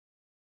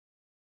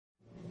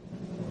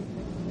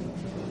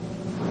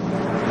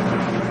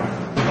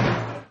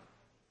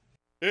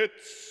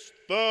It's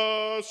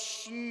the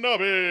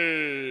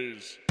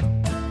Snubbies.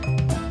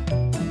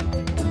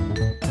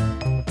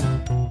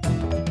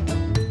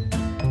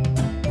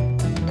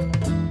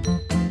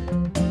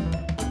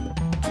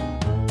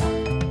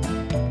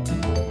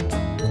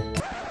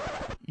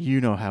 You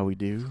know how we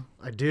do.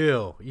 I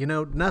do. You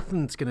know,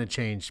 nothing's going to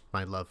change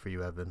my love for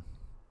you, Evan.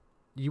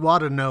 You ought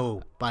to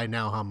know by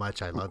now how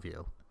much I love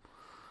you.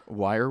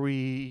 Why are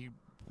we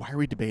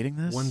debating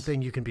this? One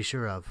thing you can be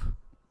sure of.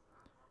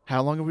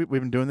 How long have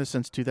we've been doing this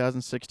since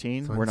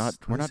 2016? We're not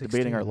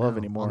debating our love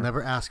anymore. I'll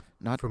never ask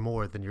for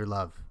more than your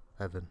love,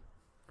 Evan.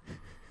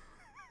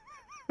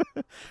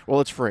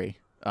 Well, it's free.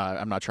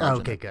 I'm not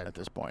charging good. at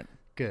this point.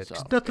 Good. So,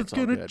 nothing's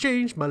going to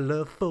change my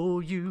love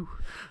for you.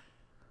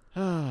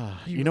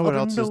 You know what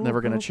else is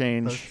never going to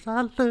change?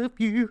 I love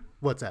you.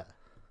 What's that?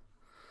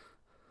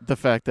 The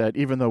fact that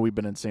even though we've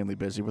been insanely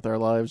busy with our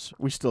lives,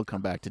 we still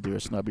come back to do a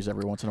Snubbies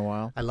every once in a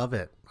while. I love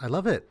it. I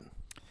love it.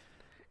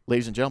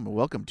 Ladies and gentlemen,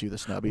 welcome to the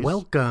Snubbies.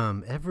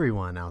 Welcome,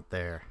 everyone out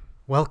there.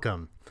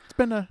 Welcome. It's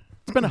been a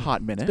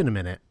hot minute. It's been a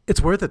minute.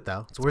 It's worth it,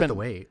 though. It's worth the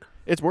wait.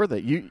 It's worth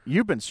it.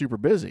 You've been super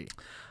busy.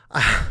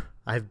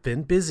 I've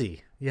been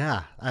busy.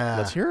 Yeah.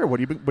 Let's hear it. What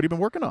have you been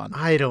working on?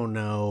 I don't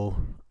know.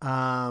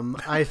 Evan,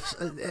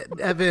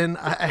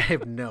 I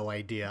have no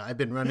idea. I've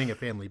been running a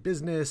family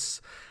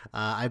business.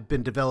 I've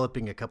been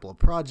developing a couple of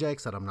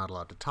projects that I'm not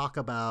allowed to talk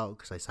about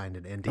because I signed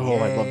an NDA. Oh,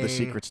 I love the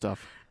secret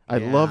stuff. I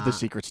love the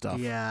secret stuff.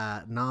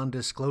 Yeah,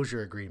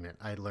 non-disclosure agreement.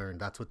 I learned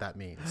that's what that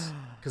means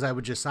because I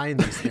would just sign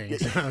these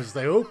things, and I was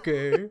like,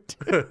 okay.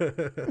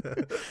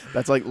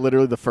 That's like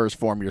literally the first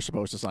form you're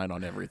supposed to sign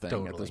on everything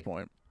Totally. at this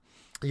point.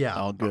 Yeah,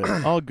 all good,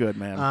 all good,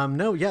 man.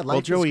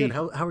 Life Joey, is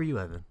good. How are you,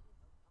 Evan?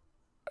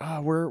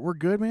 We're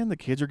good, man. The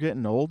kids are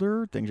getting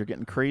older. Things are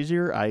getting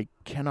crazier. I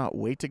cannot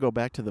wait to go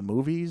back to the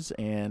movies.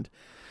 And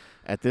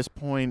at this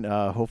point,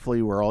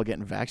 hopefully we're all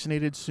getting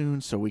vaccinated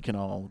soon so we can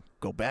all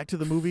go back to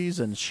the movies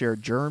and share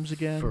germs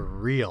again. For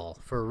real.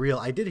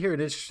 I did hear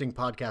an interesting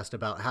podcast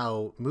about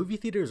how movie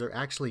theaters are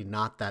actually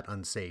not that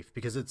unsafe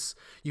because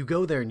you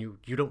go there and you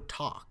don't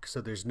talk. So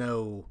there's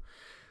no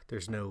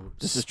this spitting.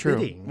 Is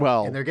true.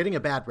 Well, and they're getting a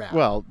bad rap.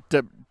 Well,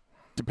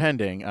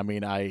 depending. I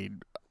mean,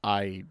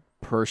 I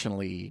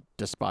personally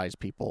despise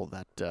people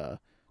that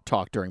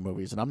talk during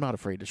movies, and I'm not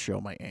afraid to show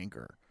my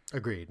anger.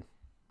 Agreed.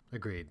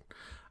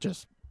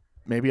 Just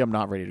maybe I'm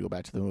not ready to go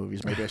back to the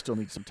movies. Maybe I still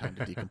need some time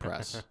to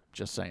decompress.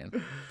 Just saying.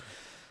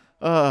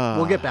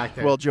 We'll get back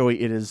there. Well,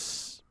 Joey, it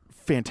is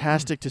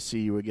fantastic to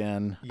see you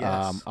again.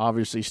 Yes.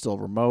 Obviously still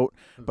remote,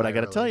 but I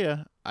got to tell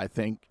you, I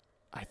think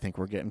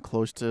we're getting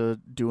close to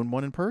doing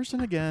one in person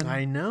again.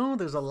 I know.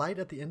 There's a light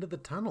at the end of the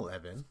tunnel,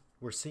 Evan.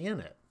 We're seeing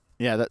it.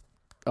 Yeah,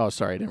 oh,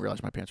 sorry. I didn't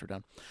realize my pants were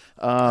down.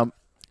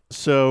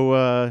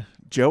 So,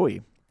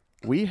 Joey,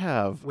 we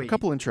have a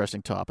couple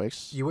interesting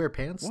topics. You wear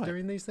pants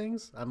during these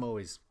things? I'm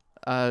always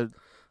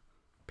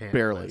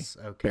barely.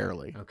 Okay.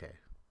 Barely. Okay.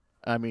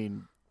 I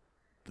mean,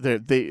 they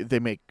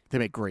make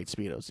great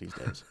Speedos these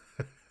days.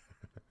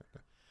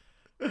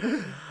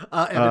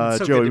 Evan,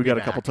 so Joey, we got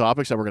back. a couple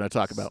topics that we're going to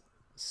talk about.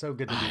 So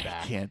good to be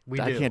back.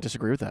 I can't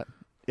disagree with that.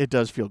 It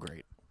does feel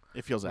great.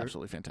 It feels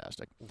absolutely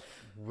fantastic.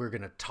 We're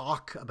going to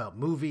talk about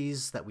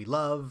movies that we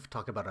love,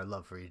 talk about our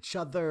love for each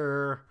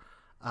other.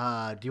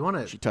 Do you want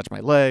to... She touched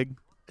my leg.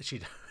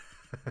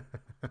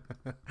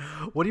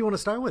 What do you want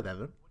to start with,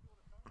 Evan?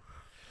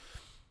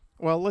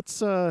 Well,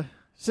 let's...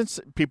 since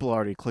people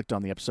already clicked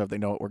on the episode, they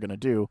know what we're going to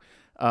do.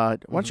 Why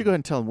don't you go ahead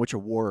and tell them which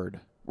award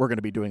we're going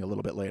to be doing a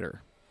little bit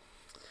later?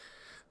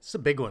 It's a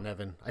big one,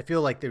 Evan. I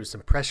feel like there's some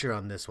pressure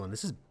on this one.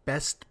 This is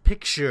Best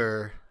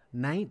Picture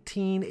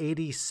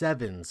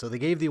 1987. So they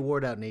gave the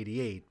award out in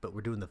 88, but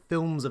we're doing the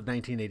films of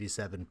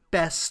 1987.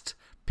 Best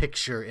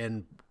Picture,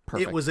 and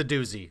Perfect. It was a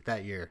doozy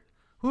that year.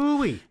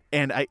 Woo-wee.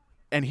 And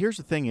here's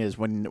the thing is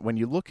when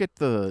you look at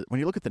the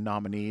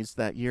nominees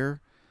that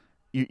year,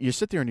 you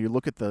sit there and you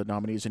look at the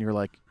nominees and you're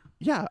like,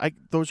 yeah,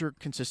 those are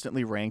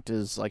consistently ranked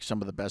as like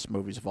some of the best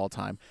movies of all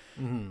time.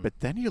 Mm-hmm.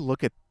 But then you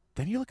look at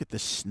the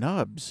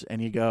snubs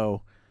and you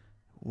go,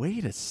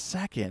 wait a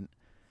second.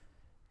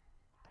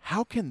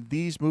 How can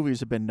these movies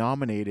have been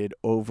nominated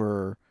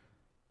over,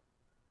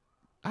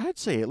 I'd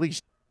say, at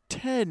least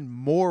 10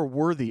 more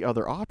worthy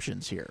other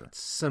options here?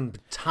 Some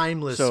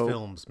timeless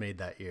films made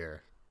that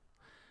year.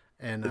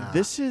 And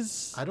this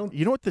is,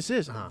 you know what this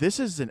is? Uh-huh. This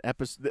is an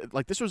episode,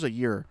 like this was a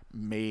year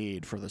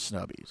made for the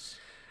Snubbies.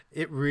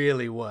 It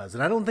really was.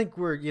 And I don't think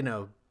we're,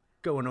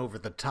 going over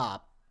the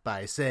top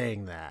by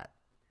saying that.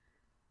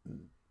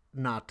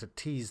 Not to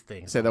tease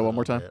things. Say that one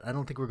more time. I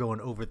don't think we're going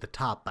over the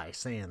top by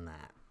saying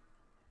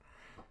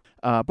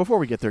that. Before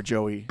we get there,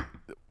 Joey,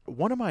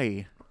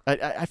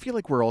 I feel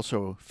like we're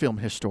also film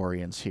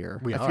historians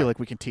here. I feel like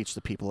we can teach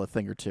the people a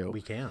thing or two.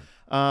 We can.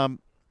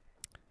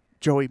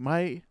 Joey,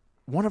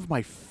 one of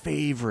my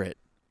favorite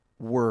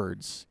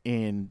words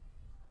in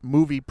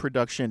movie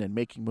production and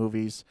making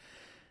movies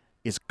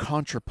is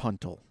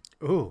contrapuntal.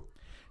 Ooh.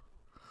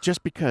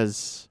 Just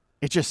because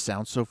it just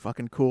sounds so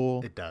fucking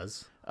cool. It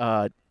does.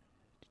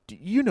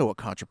 You know what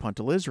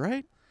contrapuntal is,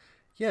 right?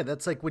 Yeah,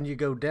 that's like when you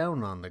go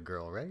down on the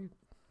girl, right?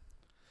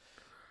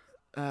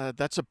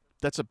 That's a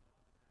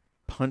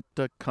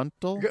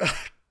puntapuntal.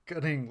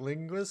 Cunning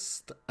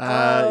linguist.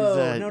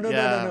 No.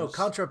 Yeah,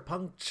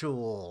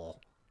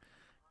 Contrapunctual.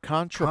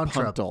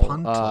 contrapuntal.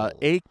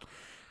 Contrapuntal.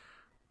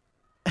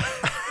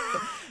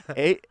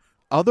 A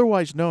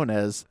otherwise known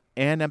as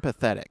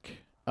anempathetic.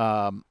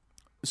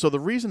 So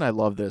the reason I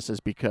love this is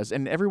because,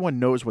 and everyone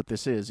knows what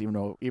this is, even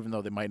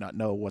though they might not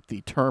know what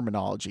the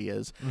terminology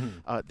is.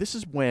 This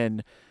is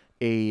when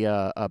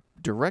a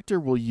director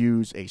will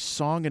use a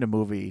song in a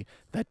movie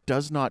that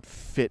does not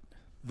fit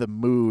the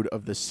mood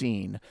of the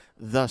scene,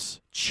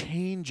 thus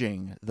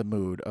changing the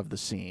mood of the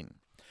scene.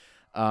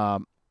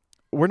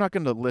 We're not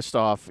going to list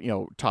off,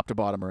 top to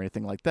bottom or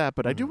anything like that,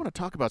 but I do want to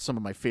talk about some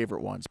of my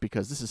favorite ones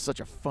because this is such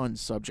a fun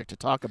subject to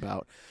talk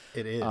about.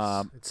 It is.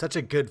 It's such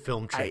a good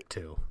film trick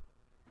too.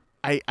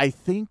 I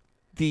think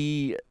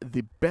the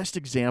best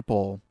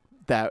example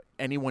that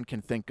anyone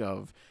can think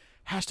of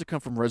has to come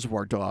from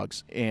Reservoir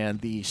Dogs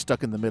and the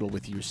stuck in the middle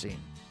with you scene.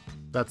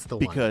 That's the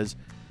one. Because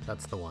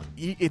that's the one.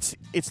 It's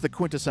the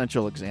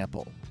quintessential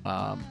example.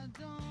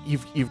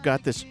 You've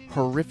got this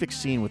horrific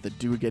scene with the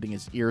dude getting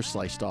his ear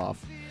sliced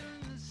off.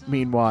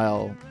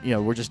 Meanwhile,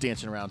 we're just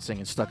dancing around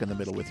singing "Stuck in the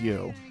Middle with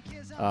You."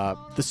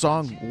 The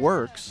song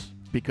works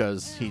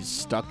because he's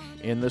stuck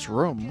in this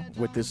room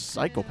with this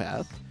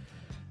psychopath.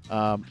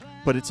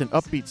 But it's an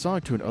upbeat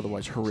song to an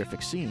otherwise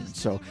horrific scene.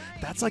 So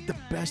that's like the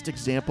best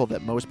example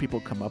that most people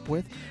come up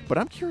with. But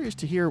I'm curious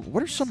to hear,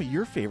 what are some of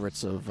your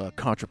favorites of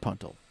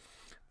contrapuntal?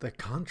 The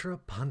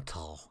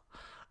contrapuntal.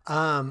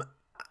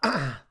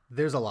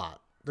 There's a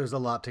lot. There's a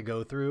lot to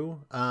go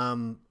through.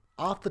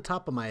 Off the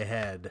top of my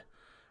head,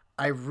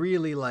 I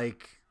really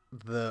like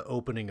the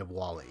opening of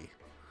WALL-E.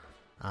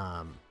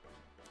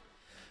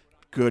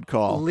 Good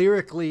call.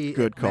 Lyrically,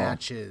 Good it call.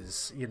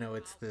 matches.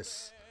 It's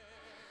this,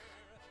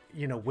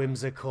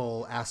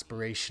 whimsical,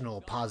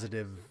 aspirational,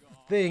 positive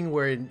thing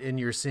where and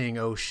you're seeing,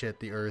 oh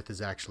shit, the earth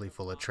is actually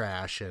full of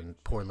trash and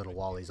poor little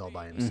Wally's all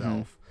by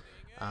himself.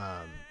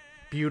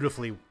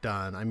 Beautifully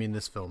done. I mean,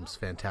 this film's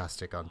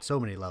fantastic on so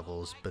many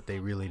levels, but they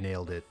really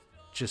nailed it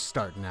just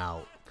starting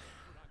out.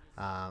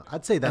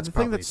 I'd say that's the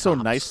thing probably that's so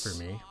tops nice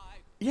for me.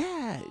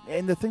 Yeah,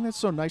 and the thing that's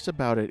so nice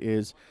about it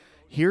is,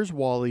 here's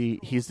Wally.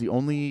 He's the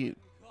only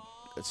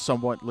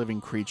somewhat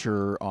living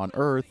creature on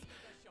Earth,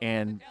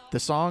 and the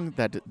song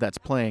that's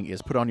playing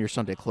is "Put on Your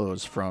Sunday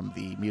Clothes" from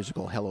the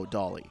musical Hello,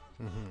 Dolly.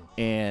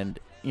 And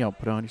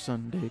put on your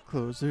Sunday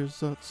clothes.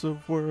 There's lots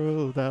of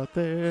world out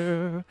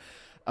there.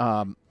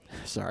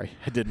 Sorry,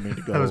 I didn't mean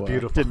to go. That was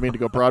beautiful. Didn't mean to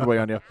go Broadway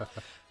on you.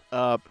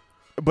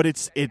 But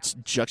it's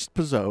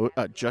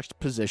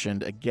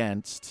juxtapositioned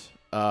against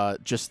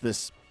just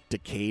this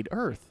decayed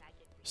Earth.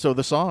 So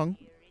the song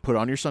 "Put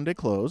on Your Sunday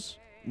Clothes,"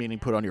 meaning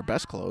put on your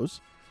best clothes,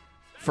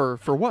 for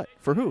what?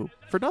 For who?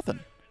 For nothing.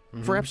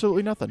 For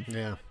absolutely nothing.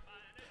 Yeah.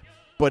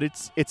 But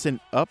it's an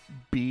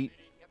upbeat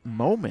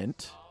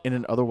moment in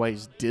an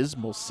otherwise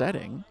dismal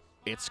setting.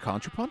 It's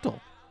contrapuntal.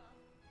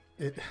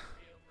 It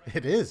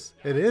is.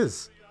 It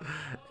is.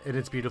 And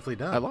it's beautifully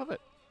done. I love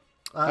it.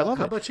 I love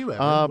it. How about you,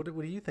 Evan?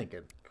 What are you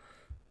thinking?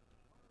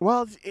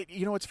 Well,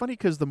 it's funny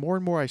because the more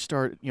and more I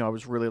start, I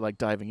was really like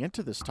diving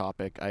into this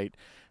topic. I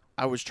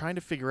was trying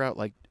to figure out,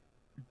 like,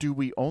 do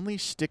we only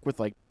stick with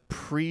like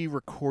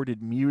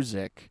pre-recorded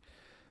music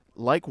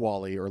like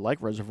WALL-E or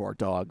like Reservoir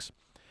Dogs?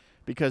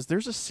 Because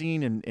there's a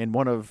scene in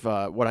one of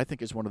what I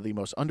think is one of the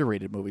most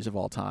underrated movies of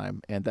all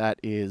time, and that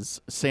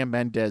is Sam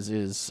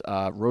Mendes's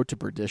Road to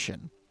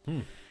Perdition.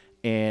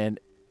 And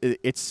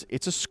it's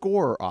a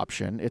score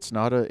option. It's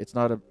not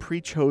a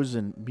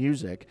pre-chosen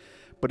music,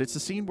 but it's a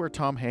scene where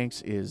Tom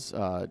Hanks is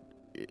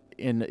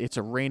it's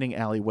a raining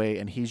alleyway,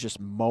 and he's just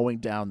mowing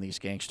down these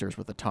gangsters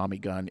with a Tommy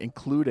gun,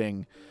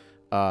 including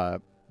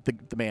the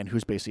man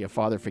who's basically a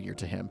father figure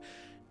to him.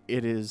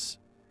 It is,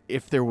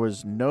 if there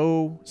was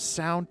no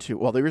sound to,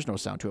 well, there is no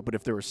sound to it, but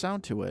if there was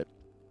sound to it,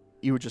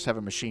 you would just have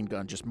a machine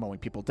gun just mowing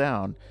people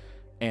down,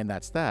 and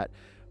that's that.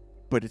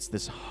 But it's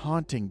this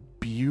haunting,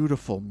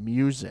 beautiful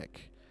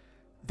music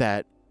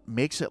that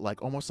makes it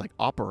like almost like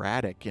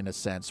operatic in a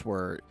sense,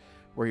 where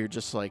you're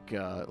just like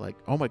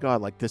oh my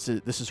god, like this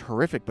is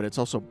horrific, but it's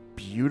also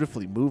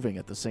beautifully moving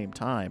at the same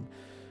time.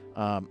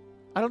 I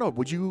don't know.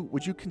 Would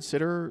you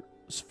consider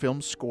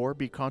film score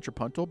be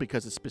contrapuntal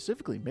because it's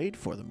specifically made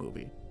for the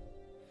movie?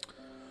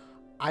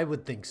 I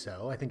would think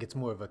so. I think it's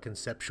more of a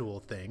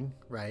conceptual thing,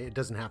 right? It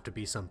doesn't have to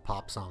be some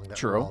pop song that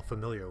True. we're all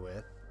familiar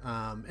with.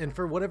 And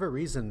for whatever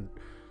reason,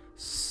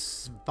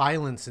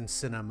 violence in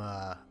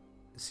cinema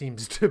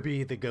seems to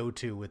be the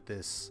go-to with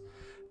this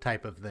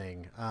type of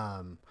thing.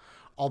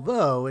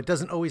 Although it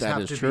doesn't always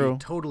have to be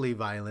totally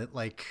violent.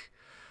 Like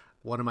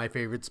one of my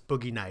favorites,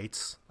 Boogie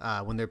Nights,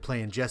 when they're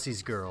playing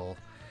Jesse's Girl.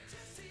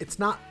 It's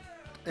not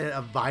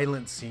a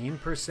violent scene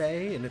per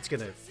se, and it's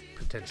going to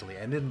potentially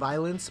end in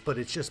violence, but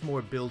it's just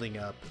more building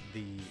up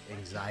the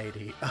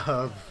anxiety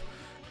of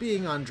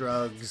being on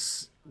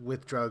drugs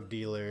with drug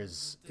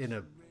dealers in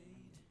a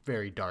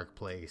very dark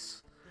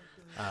place.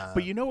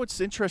 But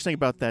what's interesting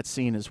about that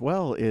scene as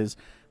well is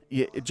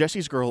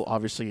Jesse's Girl,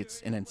 obviously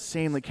it's an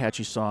insanely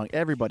catchy song.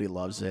 Everybody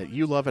loves it.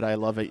 You love it. I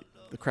love it.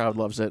 The crowd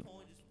loves it.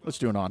 Let's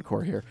do an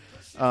encore here.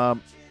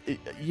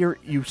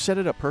 You set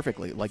it up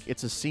perfectly. Like,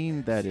 it's a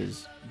scene that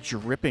is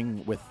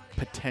dripping with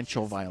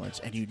potential violence,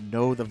 and you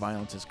know the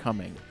violence is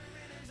coming.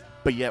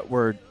 But yet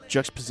we're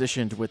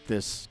juxtapositioned with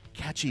this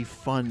catchy,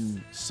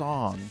 fun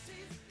song.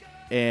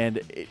 And,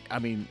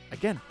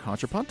 again,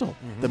 contrapuntal.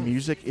 Mm-hmm. The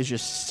music is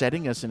just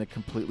setting us in a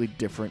completely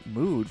different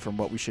mood from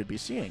what we should be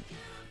seeing.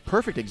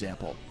 Perfect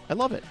example. I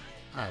love it.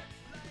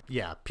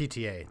 Yeah,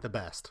 PTA, the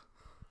best.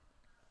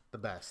 The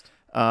best.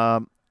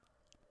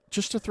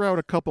 Just to throw out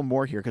a couple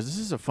more here, because this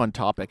is a fun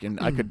topic, and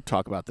I could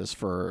talk about this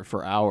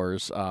for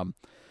hours. Some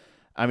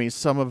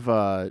of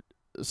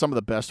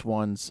the best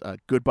ones,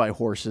 Goodbye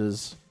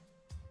Horses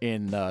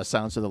in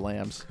Silence of the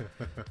Lambs.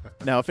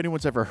 Now, if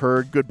anyone's ever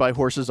heard Goodbye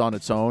Horses on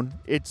its own,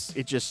 it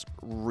just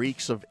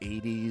reeks of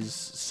 80s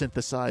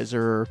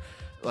synthesizer,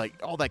 like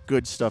all that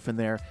good stuff in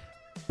there.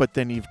 But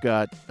then you've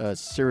got a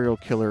serial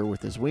killer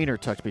with his wiener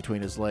tucked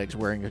between his legs,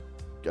 wearing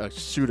a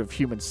suit of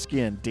human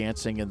skin,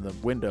 dancing in the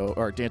window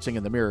or dancing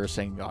in the mirror,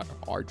 saying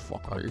 "I'd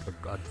fuck me,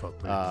 I'd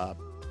fuck me,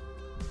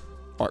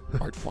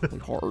 I'd fuck me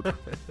hard."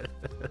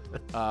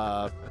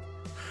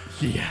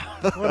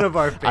 Yeah, one of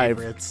our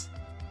favorites.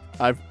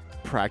 I've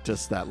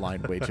practiced that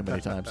line way too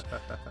many times.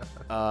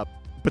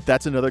 But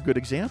that's another good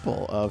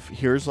example of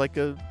here's like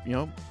a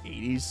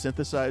 80s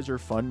synthesizer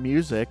fun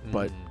music,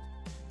 but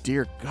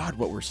dear God,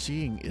 what we're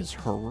seeing is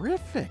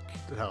horrific.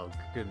 Oh,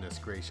 goodness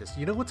gracious.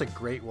 You know what's a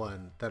great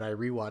one that I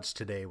rewatched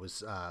today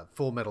was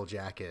Full Metal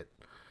Jacket.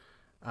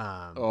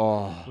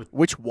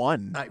 Which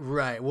one?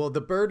 Right. Well, the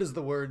bird is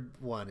the word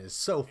one is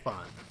so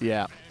fun.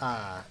 Yeah.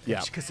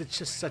 Because it's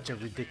just such a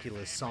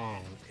ridiculous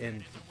song.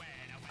 And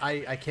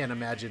I can't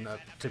imagine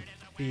to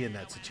be in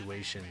that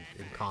situation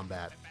in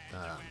combat.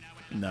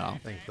 No.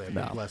 Thankfully, I've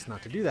been blessed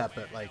not to do that.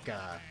 But,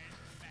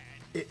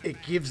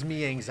 it gives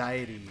me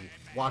anxiety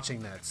watching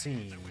that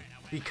scene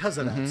because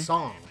of that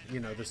song.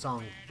 The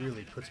song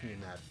really puts me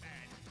in that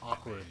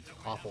awkward,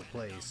 awful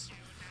place.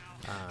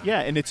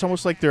 Yeah, and it's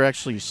almost like they're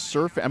actually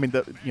surfing. I mean,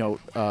 the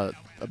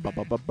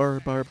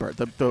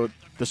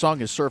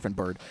song is Surfing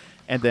Bird,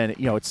 and then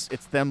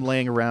it's them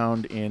laying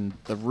around in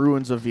the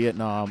ruins of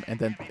Vietnam, and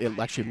then it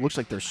actually looks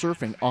like they're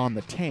surfing on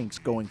the tanks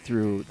going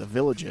through the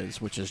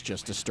villages, which is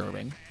just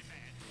disturbing.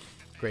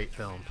 Great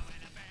film.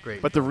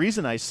 Great. But the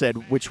reason I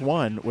said which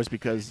one was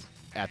because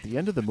at the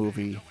end of the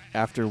movie,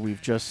 after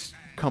we've just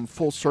come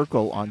full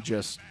circle on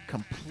just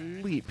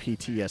complete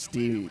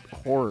PTSD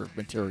horror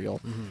material,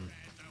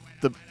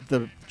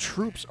 the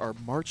troops are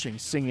marching,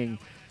 singing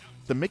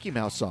the Mickey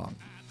Mouse song,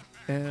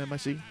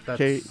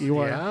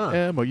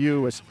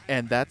 MICKEYMOUS,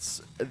 and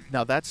that's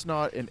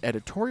not an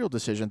editorial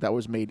decision that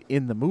was made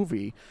in the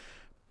movie,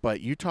 but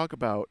you talk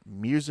about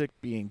music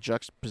being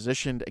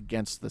juxtapositioned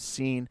against the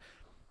scene.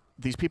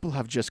 These people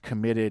have just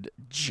committed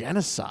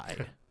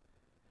genocide,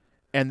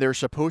 and they're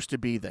supposed to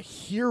be the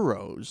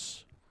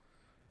heroes.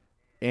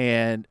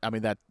 And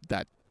that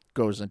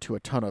goes into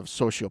a ton of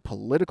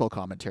socio-political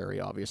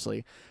commentary,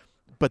 obviously.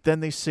 But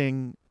then they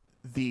sing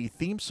the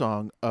theme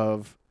song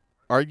of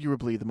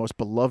arguably the most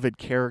beloved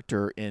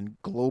character in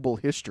global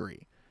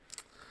history.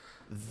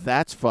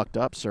 That's fucked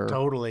up, sir.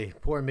 Totally.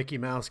 Poor Mickey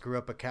Mouse grew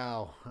up a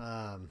cow.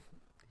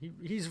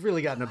 He's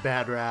really gotten a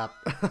bad rap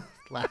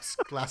last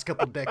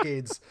couple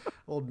decades,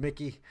 old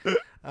Mickey.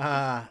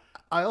 I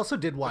also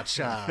did watch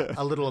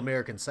A Little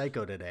American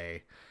Psycho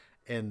today,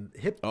 and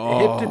hip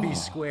to be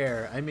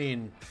square. I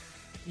mean,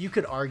 you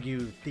could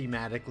argue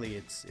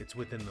thematically it's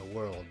within the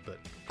world, but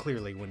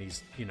clearly when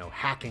he's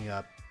hacking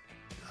up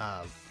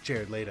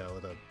Jared Leto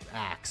with an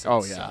axe, it's a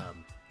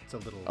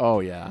little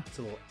it's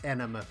a little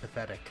enema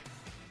pathetic.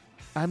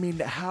 I mean,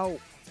 how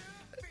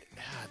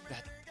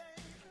that.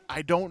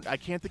 I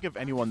can't think of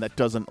anyone that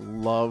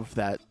doesn't love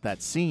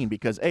that scene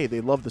because they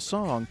love the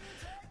song,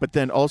 but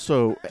then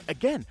also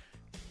again,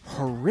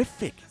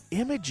 horrific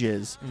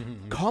images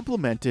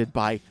complemented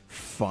by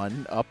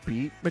fun,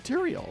 upbeat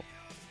material.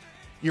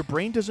 Your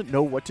brain doesn't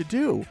know what to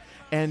do,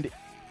 and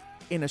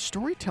in a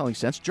storytelling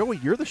sense, Joey,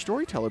 you're the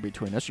storyteller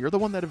between us. You're the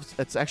one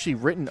that's actually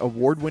written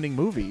award-winning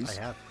movies.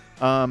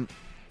 I have.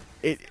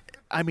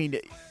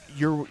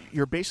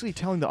 You're basically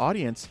telling the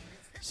audience,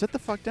 sit the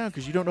fuck down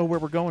because you don't know where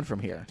we're going from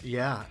here.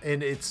 Yeah,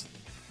 and it's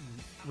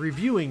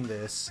reviewing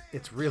this,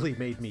 it's really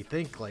made me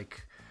think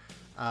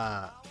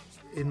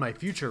in my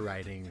future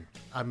writing,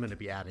 I'm going to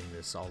be adding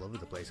this all over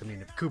the place. I mean,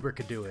 if Kubrick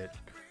could do it,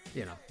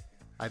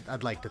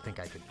 I'd like to think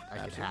I could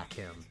hack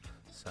him.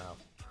 So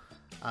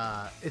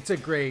it's a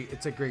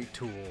great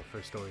tool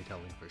for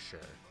storytelling for sure.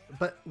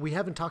 But we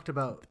haven't talked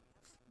about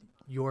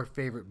your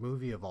favorite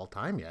movie of all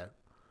time yet.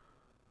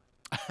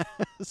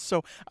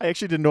 So I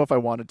actually didn't know if I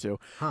wanted to.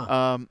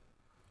 Huh.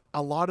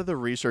 A lot of the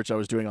research I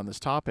was doing on this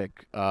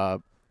topic,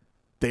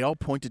 they all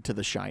pointed to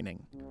The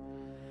Shining.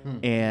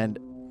 And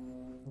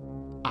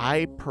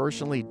I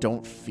personally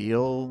don't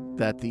feel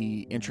that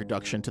the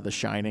introduction to The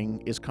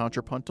Shining is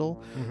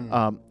contrapuntal.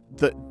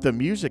 The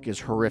music is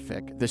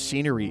horrific. The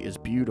scenery is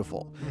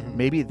beautiful.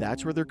 Maybe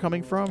that's where they're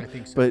coming from. I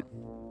think so.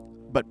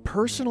 But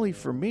personally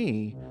for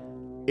me,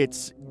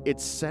 it's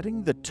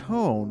setting the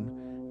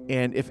tone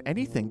And if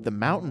anything, the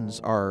mountains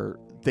are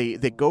they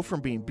go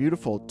from being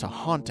beautiful to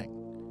haunting.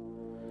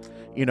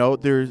 You know,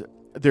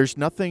 there's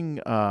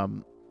nothing.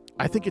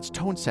 I think it's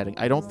tone setting.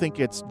 I don't think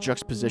it's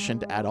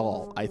juxtapositioned at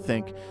all. I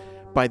think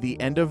by the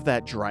end of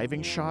that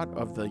driving shot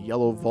of the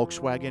yellow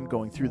Volkswagen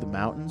going through the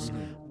mountains,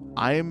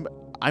 I'm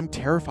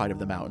terrified of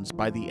the mountains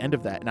by the end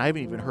of that, and I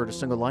haven't even heard a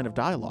single line of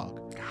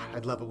dialogue. God,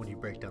 I'd love it when you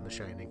break down The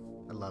Shining.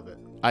 I love it.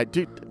 I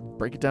do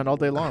break it down all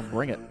day long.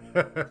 Bring it.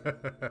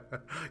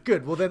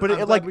 Good. Well, then But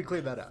I'm glad we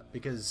cleared that up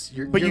because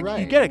you're right.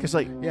 You get it because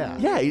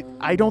Yeah.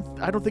 I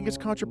don't think it's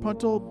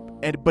contrapuntal,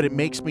 but it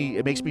makes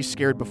me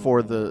scared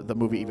before the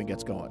movie even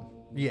gets going.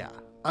 Yeah.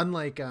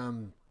 Unlike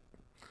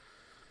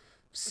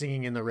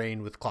Singing in the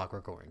Rain with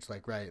Clockwork Orange,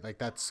 like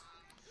that's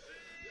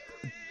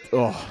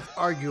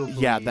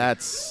arguably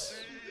that's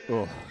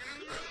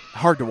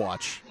hard to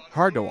watch.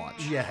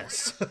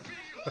 Yes.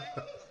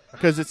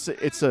 Because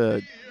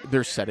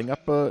they're setting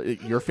up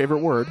your favorite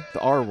word, the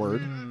R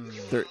word.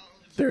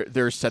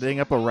 They're setting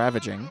up a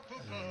ravaging.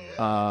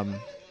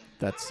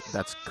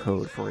 That's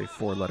code for a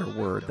 4-letter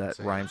word that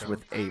rhymes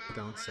with ape.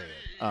 Don't say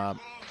it.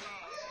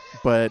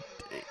 But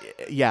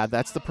yeah,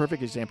 that's the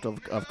perfect example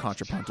of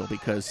contrapuntal,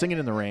 because Singing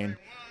in the Rain,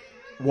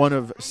 one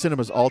of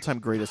cinema's all-time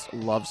greatest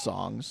love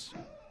songs,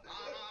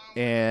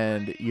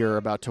 and you're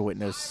about to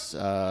witness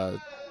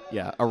a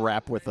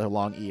rap with a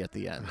long E at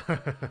the end.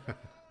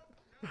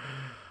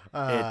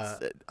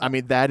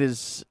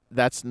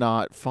 That's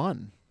not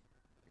fun.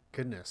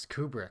 Goodness,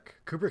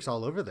 Kubrick's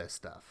all over this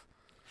stuff.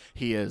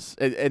 He is,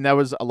 and that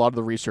was a lot of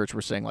the research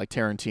we're saying, like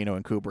Tarantino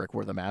and Kubrick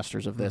were the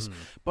masters of this.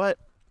 But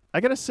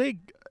I gotta say,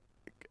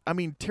 I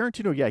mean,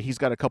 Tarantino, he's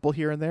got a couple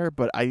here and there,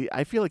 but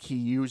I feel like he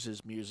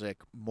uses music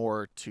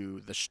more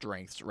to the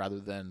strengths rather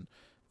than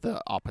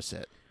the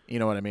opposite. You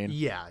know what I mean?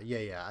 Yeah.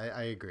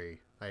 I agree.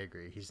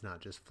 He's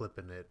not just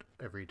flipping it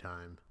every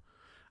time.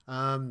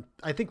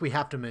 I think we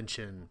have to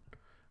mention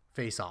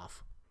Face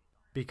Off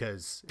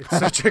because it's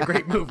such a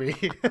great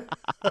movie.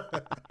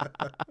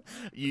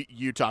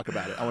 You talk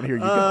about it. I want to hear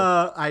you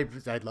go. I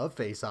love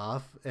Face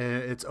Off.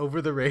 It's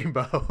over the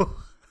rainbow.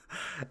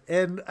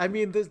 And I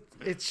mean,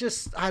 it's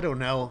just, I don't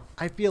know.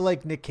 I feel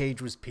like Nick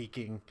Cage was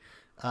peaking.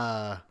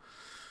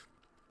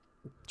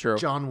 True.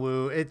 John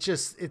Woo.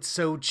 It's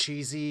so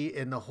cheesy,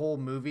 and the whole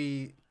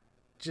movie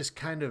just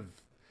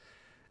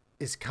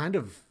is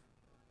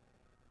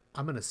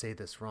I'm going to say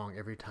this wrong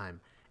every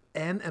time.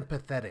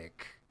 Anempathetic.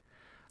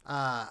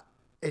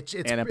 It's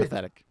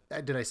Anempathetic.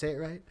 Did I say it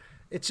right?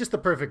 It's just the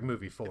perfect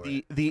movie for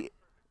it. The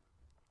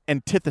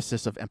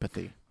antithesis of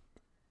empathy.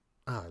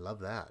 Oh, I love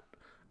that.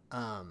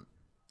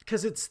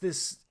 Because it's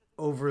this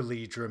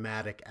overly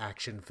dramatic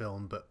action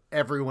film, but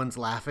everyone's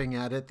laughing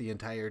at it the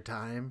entire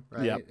time,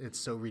 right? Yep. It's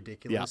so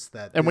ridiculous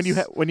that. And when you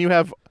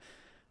have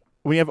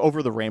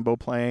Over the Rainbow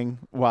playing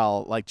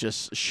while like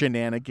just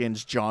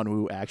shenanigans John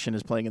Woo action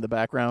is playing in the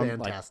background,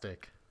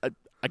 fantastic. Like,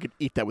 I could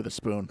eat that with a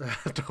spoon.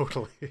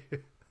 Totally.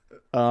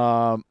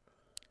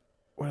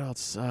 What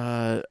else?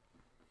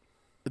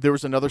 There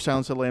was another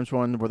Silence of the Lambs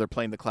one where they're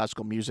playing the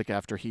classical music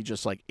after he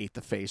just like ate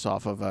the face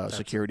off of a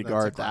security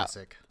guard. That's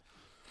a classic.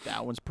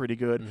 That one's pretty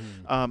good.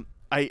 Mm-hmm.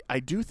 I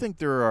do think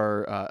there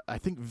are. I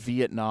think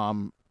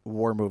Vietnam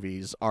War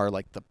movies are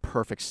like the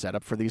perfect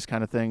setup for these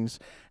kind of things.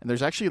 And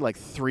there's actually like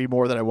 3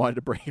 more that I wanted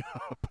to bring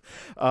up.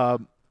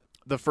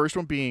 The first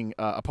one being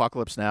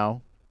Apocalypse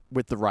Now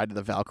with the Ride of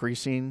the Valkyrie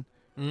scene.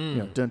 You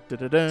know, dun, dun,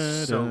 dun,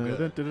 dun, So dun,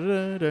 good. dun, dun,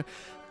 dun, dun.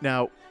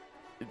 Now,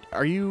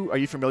 are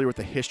you familiar with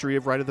the history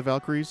of Ride of the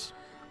Valkyries?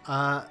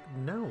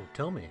 No,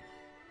 tell me.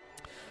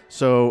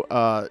 So,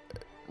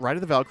 Ride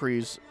of the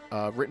Valkyries,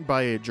 written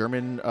by a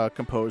German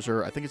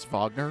composer. I think it's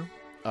Wagner.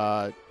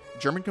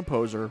 German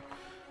composer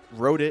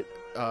wrote it.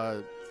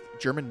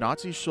 German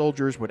Nazi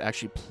soldiers would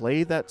actually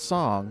play that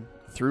song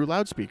through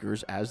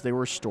loudspeakers as they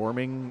were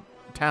storming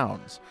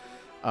towns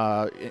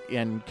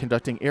and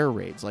conducting air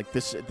raids. Like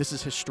this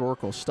is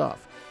historical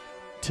stuff.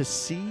 To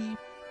see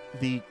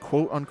the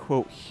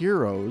quote-unquote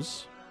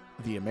heroes,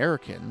 the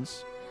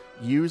Americans,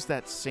 use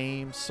that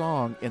same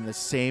song in the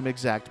same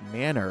exact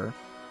manner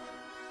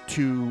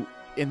in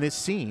this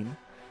scene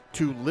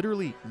to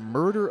literally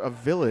murder a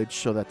village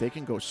so that they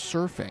can go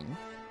surfing.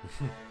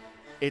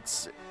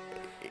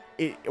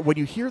 When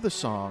you hear the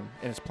song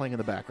and it's playing in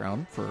the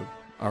background for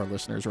our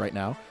listeners right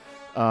now,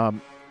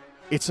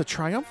 it's a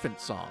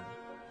triumphant song,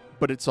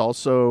 but it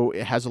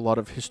has a lot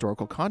of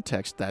historical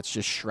context that's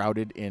just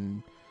shrouded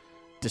in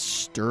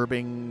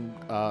disturbing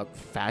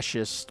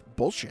fascist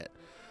bullshit.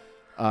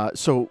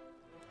 So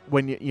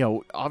when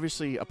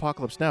obviously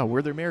Apocalypse Now,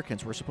 we're the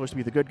Americans, we're supposed to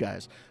be the good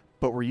guys,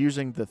 but we're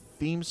using the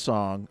theme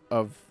song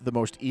of the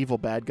most evil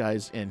bad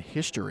guys in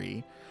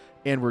history,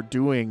 and we're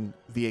doing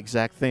the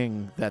exact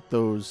thing that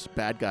those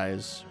bad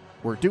guys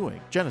were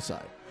doing,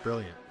 genocide.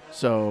 Brilliant.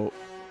 So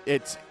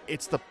it's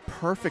the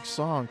perfect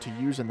song to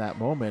use in that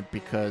moment,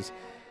 because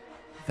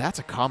that's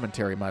a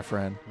commentary, my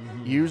friend.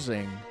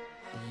 Using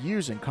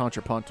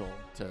contrapuntal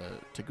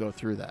to go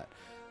through that.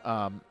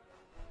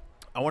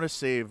 I want to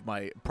save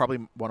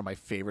probably one of my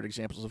favorite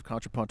examples of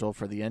contrapuntal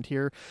for the end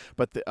here,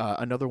 but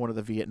another one of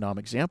the Vietnam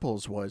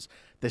examples was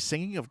the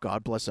singing of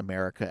 "God Bless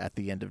America" at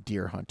the end of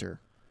Deer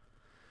Hunter.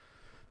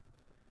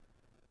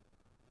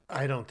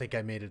 I don't think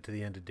I made it to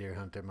the end of Deer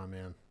Hunter, my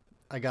man.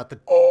 I got the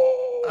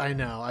Oh, I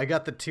know. I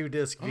got the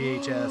 2-disc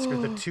VHS or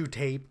the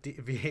 2-tape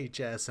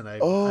VHS, and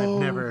I've oh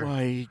never.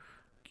 my!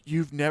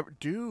 You've never,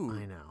 dude.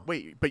 I know.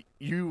 Wait, but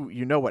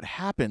you know what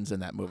happens in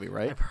that movie,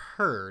 right? I've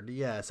heard,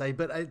 yes.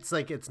 But it's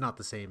like it's not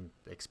the same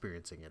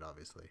experiencing it,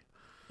 obviously.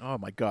 Oh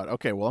my god.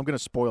 Okay, well I'm gonna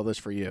spoil this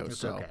for you. It's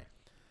so okay.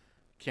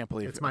 can't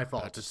believe It's my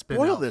fault. It's been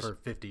spoil out this for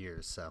 50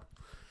 years, so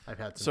I've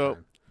had some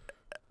time.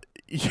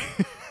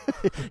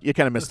 You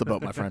kind of missed the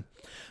boat, my friend.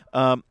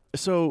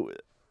 So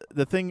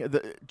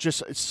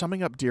just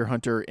summing up Deer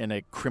Hunter in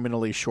a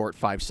criminally short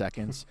 5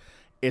 seconds,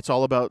 it's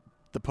all about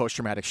the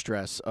post-traumatic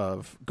stress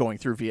of going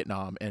through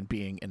Vietnam and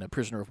being in a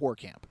prisoner of war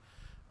camp.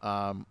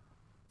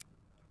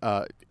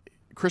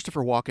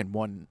 Christopher Walken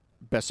won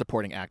Best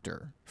Supporting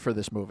Actor for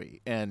this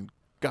movie, and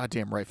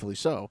goddamn rightfully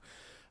so.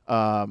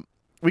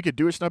 We could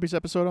do a Snubbies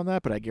episode on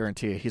that, but I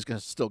guarantee you he's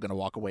still going to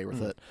walk away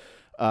with it.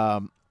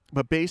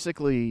 But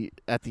basically,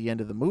 at the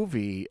end of the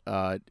movie,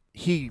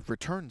 he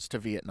returns to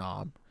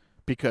Vietnam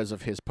because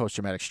of his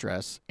post-traumatic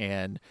stress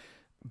and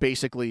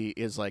basically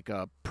is like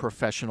a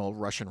professional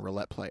Russian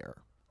roulette player.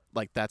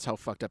 Like, that's how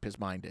fucked up his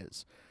mind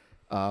is.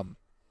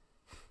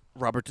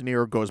 Robert De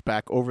Niro goes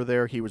back over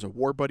there. He was a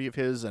war buddy of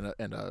his and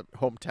a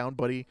hometown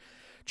buddy.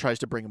 Tries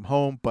to bring him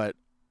home, but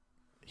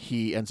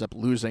he ends up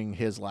losing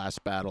his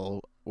last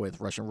battle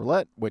with Russian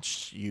roulette,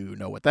 which you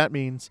know what that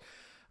means.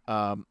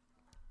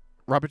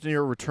 Robert De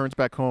Niro returns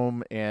back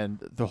home, and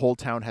the whole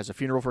town has a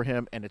funeral for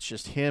him, and it's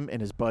just him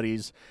and his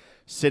buddies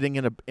sitting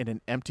in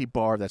an empty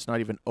bar that's not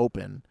even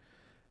open,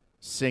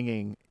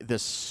 singing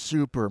this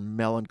super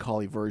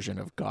melancholy version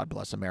of "God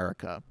Bless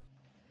America."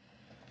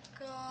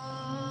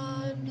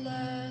 God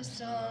bless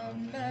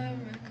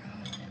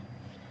America,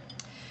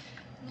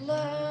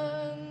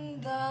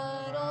 land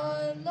that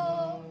I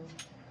love.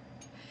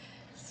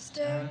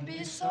 Stand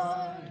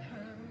beside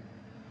her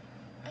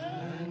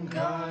and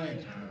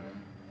guide her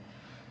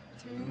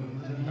through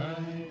the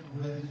night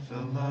with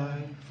the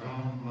light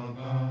from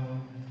above.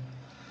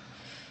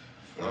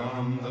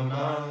 From the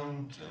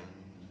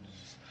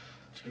mountains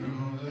to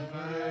the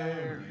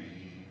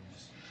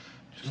prairies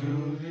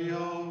to the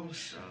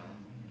ocean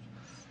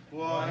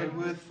wide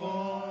with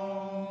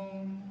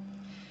foam.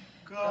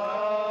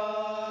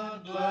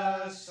 God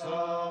bless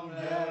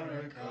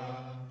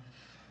America,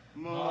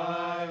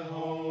 my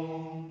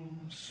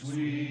home,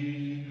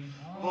 sweet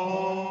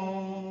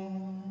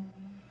home.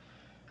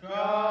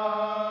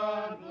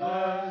 God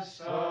bless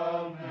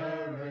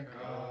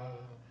America,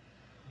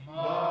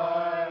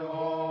 my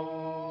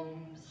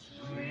home,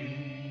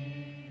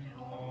 sweet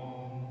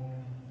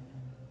home.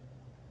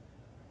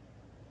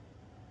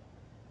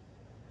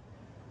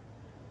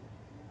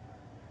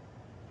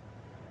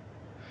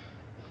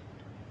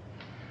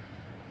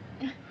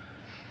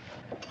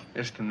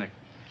 It's the neck.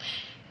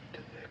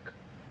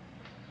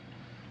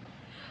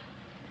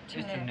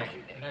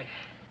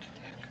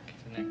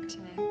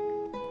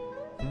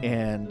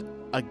 And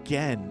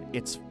again,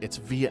 it's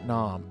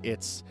Vietnam.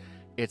 It's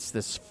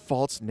this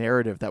false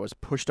narrative that was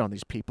pushed on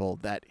these people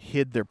that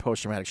hid their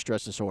post-traumatic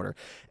stress disorder.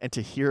 And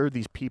to hear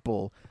these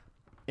people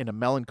in a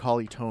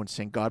melancholy tone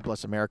sing "God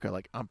Bless America,"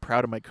 like, I'm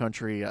proud of my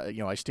country,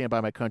 I stand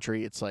by my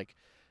country. It's like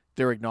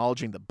they're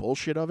acknowledging the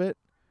bullshit of it,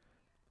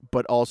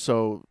 but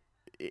also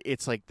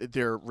it's like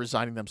they're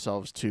resigning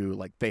themselves to,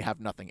 like, they have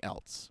nothing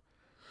else.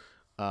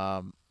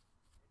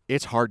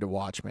 It's hard to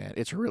watch, man.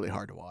 It's really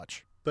hard to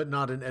watch. But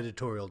not an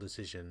editorial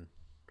decision.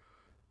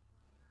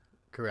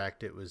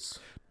 Correct. It was.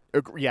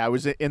 Yeah, it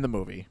was in the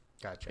movie.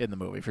 Gotcha. In the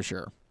movie for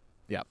sure.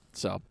 Yeah.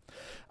 So,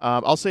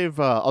 I'll save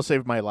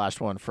my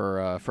last one for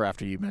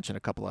after you mention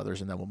a couple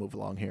others, and then we'll move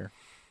along here.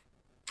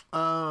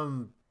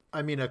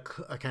 I mean, a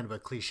kind of a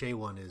cliche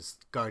one is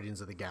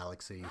Guardians of the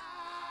Galaxy,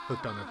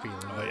 Hooked on a Feeling.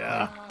 Oh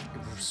yeah.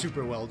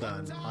 Super well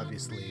done,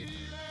 obviously.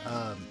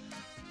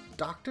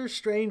 Doctor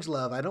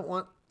Strangelove. I don't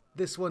want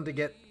this one to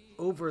get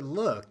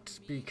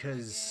overlooked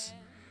because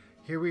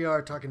here we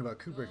are talking about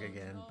Kubrick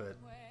again, but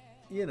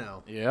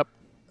Yep.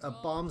 a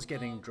bomb's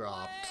getting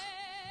dropped,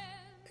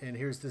 and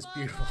here's this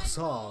beautiful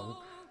song.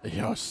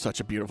 Yeah, such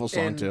a beautiful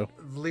song and too.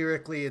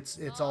 Lyrically,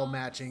 it's all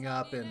matching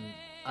up, and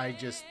I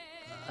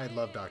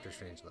love Doctor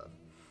Strangelove.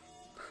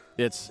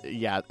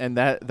 And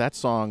that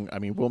song, I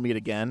mean, "We'll Meet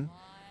Again,"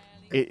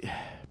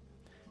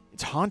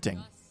 it's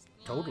haunting.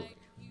 Totally.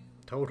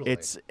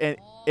 It's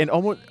and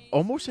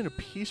almost in a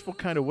peaceful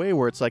kind of way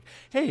where it's like,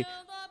 hey,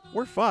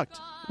 we're fucked.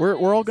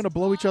 We're all gonna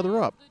blow each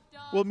other up.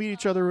 We'll meet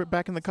each other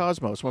back in the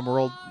cosmos when we're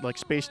all like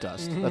space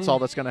dust. Mm-hmm. That's all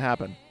that's gonna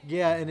happen.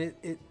 Yeah, and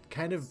it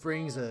kind of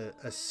brings a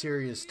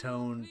serious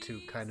tone to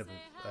kind of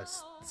a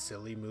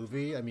silly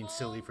movie. I mean,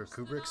 silly for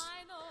Kubrick's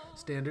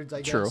standards,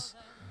 I guess.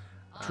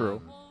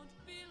 True.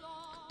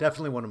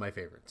 Definitely one of my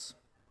favorites.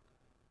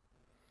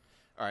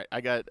 All right,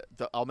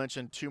 I'll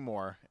mention two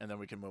more, and then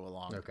we can move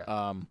along. Okay.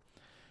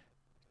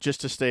 just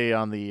to stay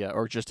on the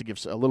or just to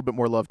give a little bit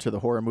more love to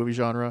the horror movie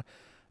genre,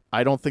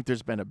 I don't think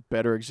there's been a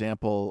better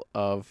example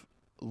of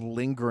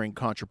lingering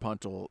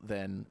contrapuntal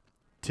than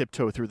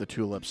 "Tiptoe Through the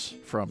Tulips"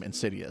 from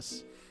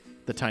Insidious,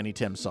 the Tiny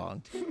Tim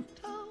song.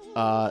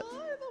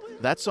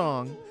 That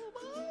song,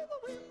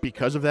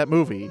 because of that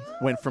movie,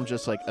 went from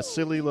just like a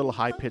silly little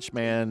high-pitched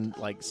man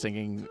like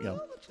singing,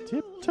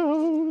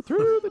 tiptoe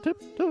through the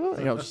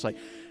tiptoe, just like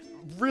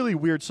really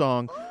weird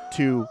song,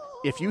 to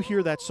if you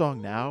hear that song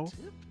now,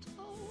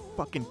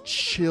 fucking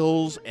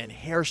chills and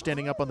hair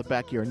standing up on the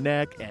back of your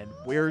neck and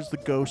where's the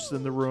ghosts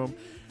in the room.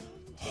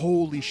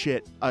 Holy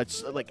shit.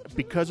 It's like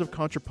because of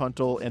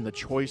contrapuntal and the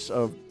choice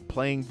of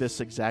playing this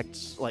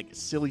exact like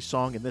silly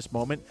song in this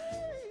moment,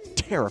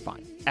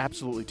 terrifying.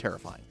 Absolutely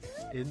terrifying.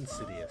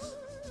 Insidious.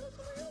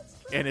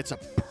 And it's a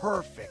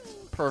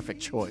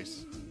perfect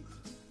choice.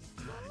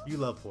 You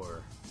love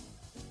horror.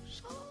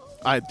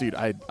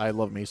 I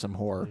love me some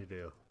horror. You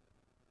do.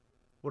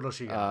 What else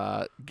you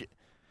got?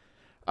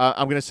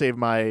 I'm gonna save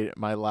my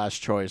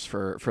last choice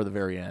for the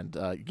very end.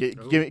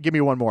 Give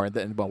me one more, and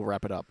then we'll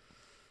wrap it up.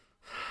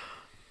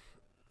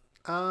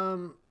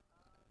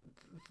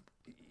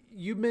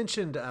 You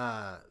mentioned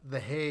the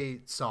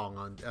 "Hey" song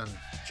on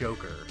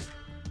Joker.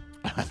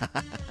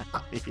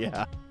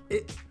 Yeah.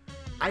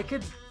 I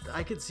could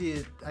see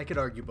it. I could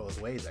argue both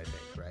ways. I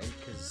think, right?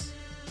 Because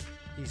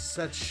he's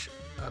such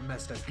a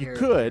messed up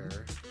character. You could,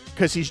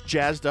 because he's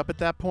jazzed up at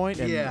that point,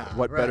 and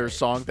what better right.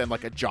 song than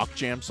like a jock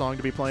jam song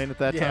to be playing at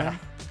that time?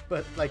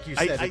 But like you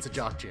said, it's a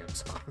jock jam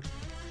song.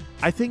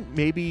 I think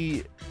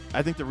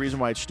the reason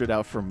why it stood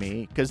out for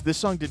me, because this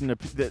song didn't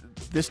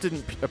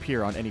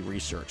appear on any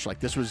research. Like,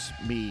 this was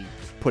me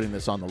putting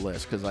this on the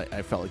list because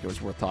I felt like it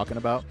was worth talking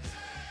about.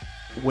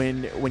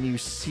 When you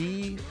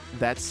see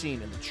that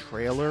scene in the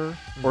trailer,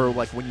 or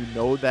like when you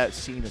know that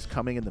scene is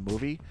coming in the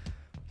movie,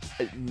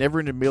 never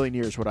in a million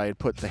years would I have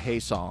put the "Hey"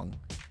 song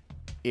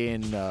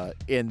in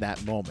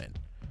that moment.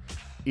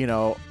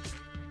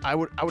 I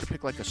would have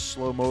picked like a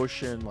slow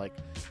motion, like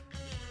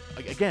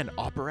again,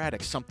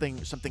 operatic,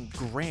 something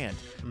grand.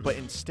 But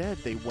instead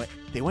they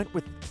went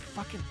with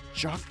fucking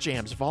Jock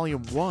Jams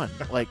Volume 1.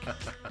 Like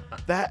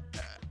that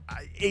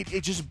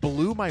it just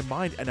blew my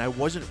mind, and I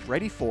wasn't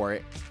ready for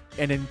it.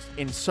 And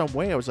in some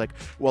way I was like,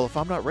 well, if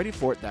I'm not ready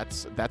for it,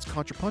 that's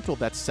contrapuntal,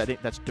 that's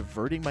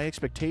diverting my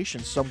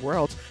expectations somewhere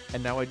else,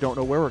 and now I don't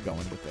know where we're going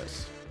with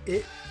this.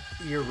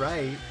 You're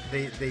right.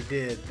 They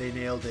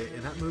nailed it,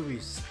 and that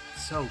movie's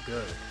so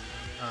good.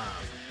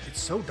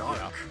 It's so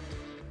dark,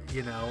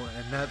 and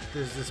that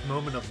there's this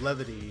moment of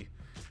levity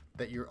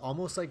that you're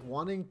almost like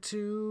wanting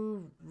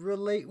to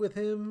relate with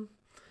him,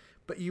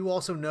 but you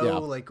also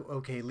know, like,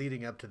 okay,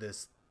 leading up to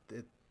this,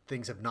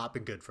 things have not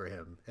been good for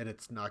him, and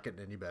it's not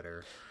getting any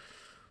better.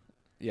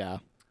 Yeah.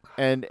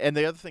 And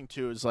the other thing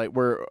too is like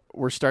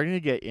we're starting to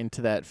get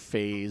into that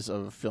phase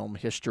of film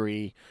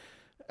history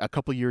a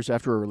couple years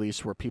after a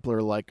release where people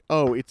are like,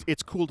 oh,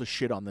 it's cool to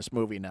shit on this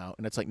movie now.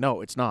 And it's like, no,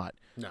 it's not.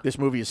 No. This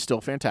movie is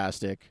still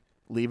fantastic.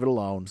 Leave it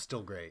alone.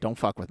 Still great. Don't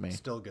fuck with me.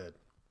 Still good.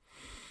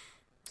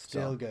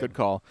 Still good. Good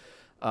call.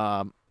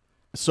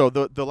 So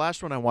the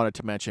last one I wanted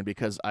to mention,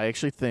 because I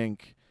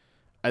think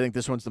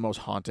this one's the most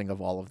haunting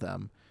of all of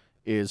them,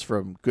 is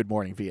from Good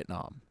Morning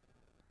Vietnam.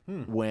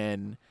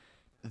 When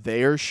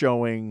they are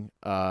showing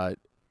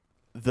the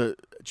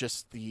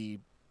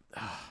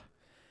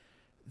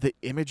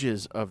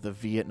images of the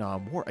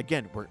Vietnam War.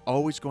 Again, we're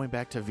always going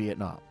back to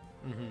Vietnam,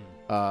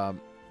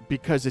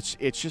 because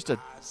it's just a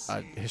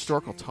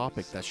historical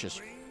topic that's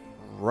just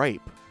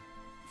ripe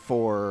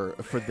for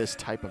this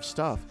type of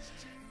stuff.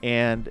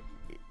 And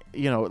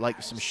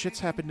like some shit's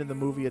happened in the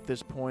movie at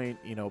this point.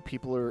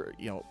 People are,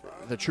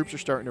 the troops are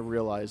starting to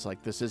realize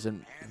like this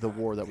isn't the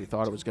war that we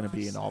thought it was going to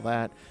be and all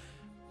that.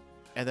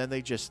 And then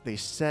they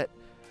set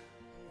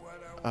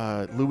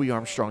Louis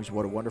Armstrong's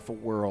 "What a Wonderful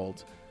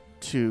World"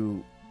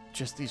 to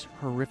just these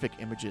horrific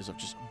images of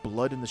just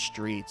blood in the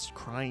streets,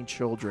 crying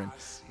children,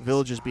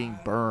 villages being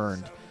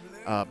burned,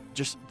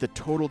 just the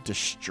total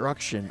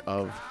destruction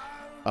of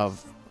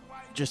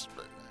just.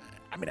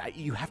 I mean,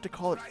 you have to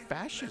call it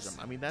fascism.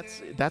 I mean,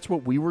 that's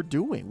what we were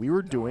doing. We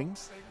were doing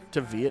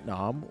to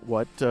Vietnam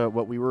what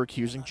we were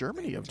accusing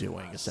Germany of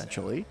doing,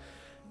 essentially.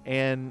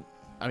 And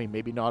I mean,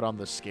 maybe not on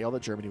the scale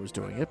that Germany was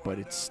doing it, but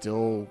it's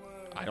still.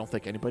 I don't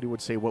think anybody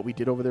would say what we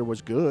did over there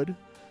was good.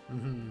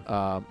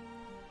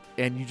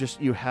 And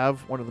you have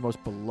one of the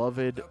most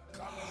beloved,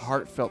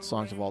 heartfelt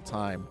songs of all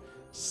time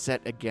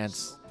set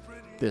against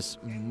this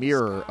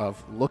mirror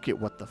of, look at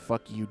what the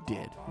fuck you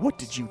did. What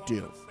did you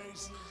do?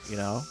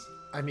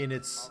 I mean,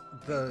 it's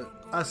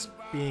us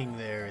being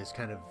there is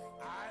kind of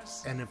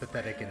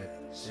empathetic in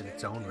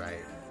its own right?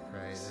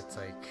 It's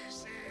like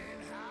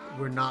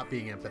we're not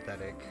being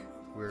empathetic,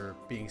 we're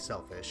being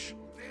selfish.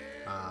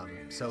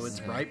 So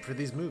it's ripe for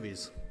these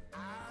movies.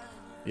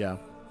 Yeah.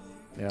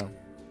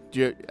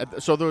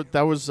 So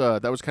that was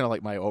kind of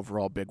like my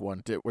overall big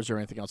one. Was there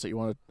anything else that you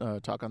want to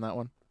talk on that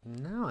one?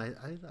 No, I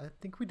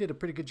think we did a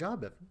pretty good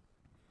job, Evan.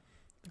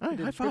 All right,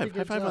 high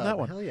five on that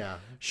one. Hell yeah.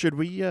 Should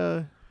we?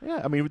 Yeah,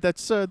 I mean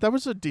that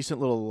was a decent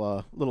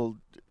little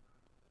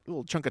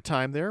little chunk of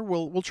time there.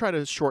 We'll try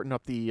to shorten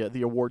up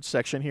the awards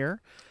section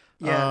here.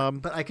 Yeah,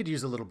 but I could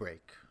use a little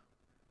break.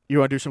 You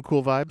want to do some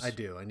cool vibes? I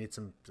do. I need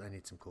some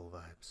cool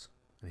vibes.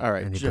 All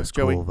right, I need those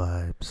Joey. cool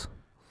vibes.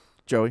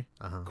 Joey,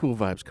 Uh-huh. cool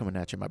vibes coming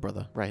at you, my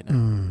brother, right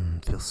now.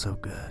 Feels so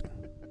good.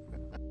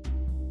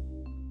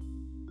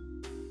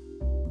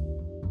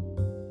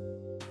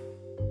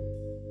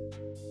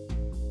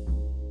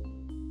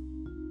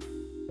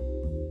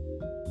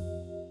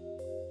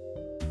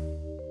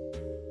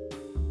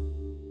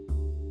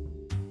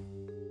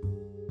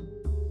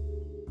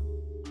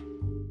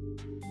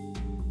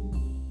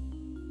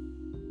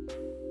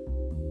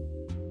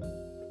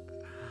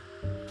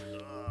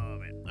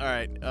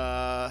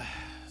 All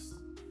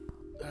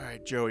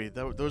right, Joey.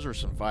 Those are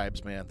some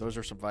vibes, man. Those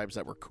are some vibes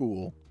that were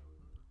cool.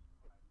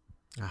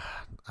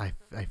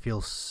 I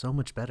feel so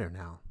much better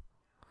now.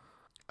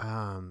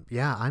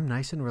 Yeah, I'm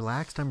nice and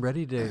relaxed. I'm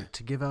ready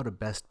to give out a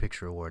Best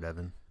Picture award,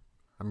 Evan.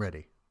 I'm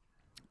ready.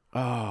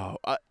 Oh,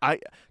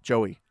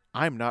 Joey,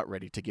 I'm not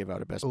ready to give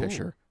out a Best Ooh.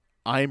 Picture.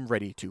 I'm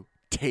ready to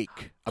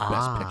take a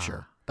Best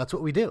Picture. That's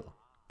what we do.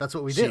 That's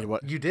what we See do.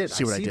 what- You did.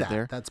 See what I did that.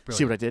 there? That's brilliant.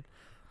 See what I did?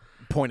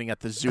 Pointing at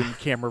the Zoom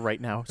camera right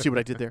now. See what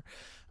I did there?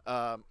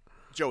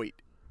 Joey,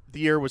 the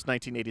year was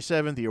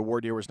 1987. The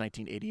award year was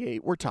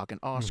 1988. We're talking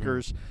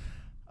Oscars.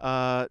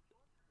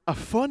 A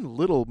fun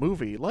little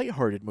movie,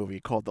 lighthearted movie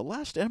called The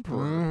Last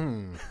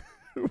Emperor.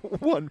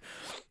 One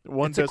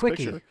It's a Best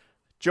quickie. Picture.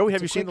 Joey,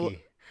 have It's you a seen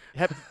quickie.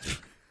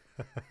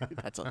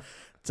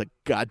 It's a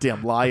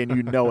goddamn lie, and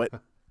you know it.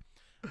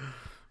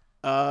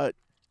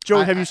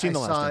 Joey, have you seen The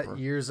I Last saw Emperor? it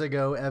years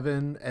ago,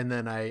 Evan, and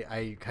then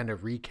I kind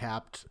of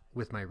recapped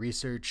with my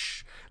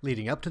research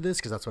leading up to this,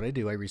 because that's what I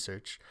do. I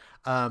research.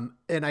 And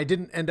I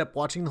didn't end up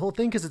watching the whole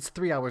thing because it's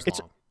 3 hours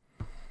long.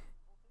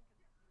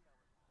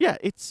 Yeah,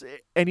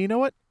 and you know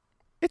what?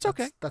 It's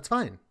okay. That's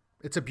fine.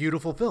 It's a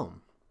beautiful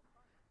film.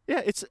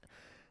 Yeah, it's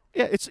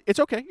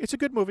okay. It's a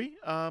good movie.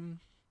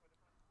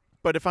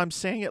 But if I'm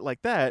saying it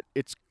like that,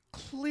 it's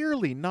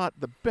clearly not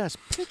the best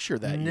picture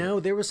that year. No,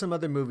 there were some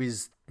other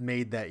movies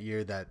made that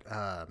year that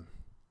are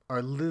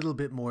a little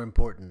bit more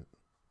important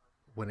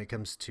when it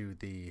comes to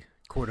the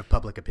court of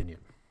public opinion.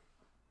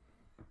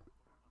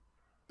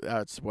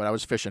 That's what I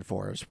was fishing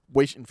for. I was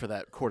waiting for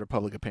that court of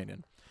public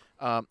opinion.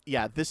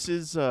 Yeah, this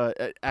is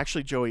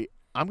actually, Joey.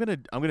 I'm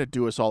gonna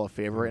do us all a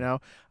favor right now.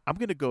 I'm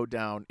gonna go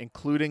down,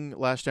 including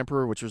Last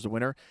Emperor, which was the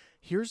winner.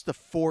 Here's the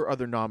 4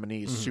 other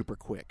nominees, super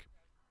quick: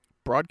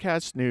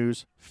 Broadcast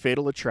News,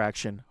 Fatal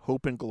Attraction,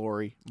 Hope and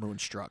Glory,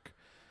 Moonstruck.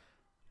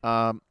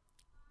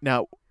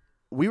 Now,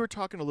 we were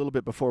talking a little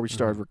bit before we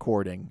started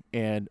recording,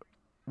 and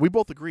we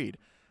both agreed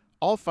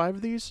all 5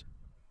 of these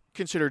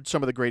considered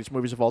some of the greatest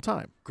movies of all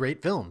time.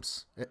 Great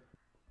films.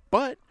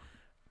 But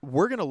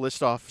we're going to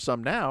list off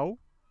some now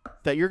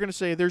that you're going to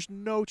say there's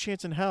no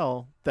chance in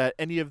hell that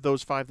any of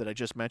those 5 that I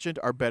just mentioned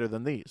are better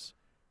than these.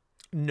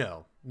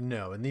 No.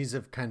 And these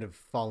have kind of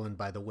fallen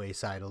by the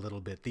wayside a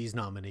little bit, these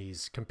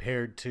nominees,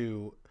 compared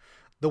to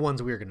the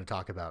ones we're going to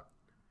talk about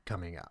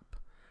coming up.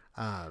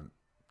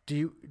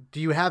 Do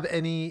you have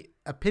any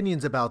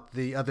opinions about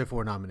the other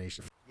 4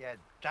 nominations? Yeah,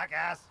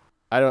 jackass.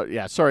 I don't.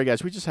 Yeah, sorry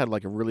guys. We just had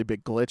like a really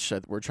big glitch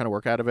that we're trying to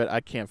work out of it. I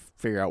can't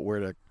figure out where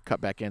to cut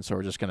back in, so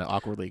we're just going to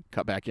awkwardly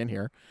cut back in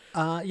here.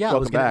 Yeah, I was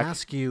Welcome going back. to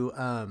ask you.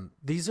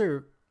 These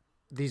are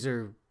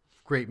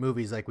great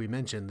movies, like we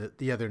mentioned.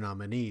 The other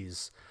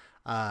nominees.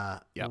 Yeah.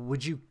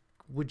 Would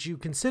you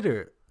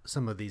consider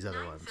some of these other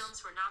 9 ones?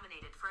 films were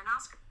nominated for an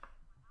Oscar.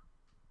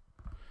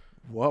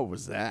 What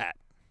was that?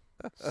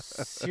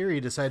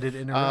 Siri decided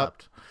to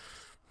interrupt.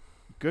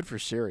 Good for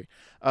Siri.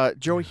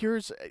 Joey,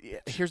 here's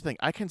the thing.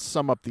 I can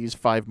sum up these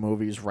 5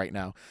 movies right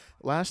now.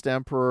 Last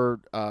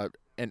Emperor,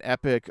 an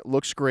epic,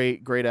 looks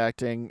great, great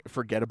acting,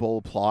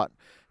 forgettable plot.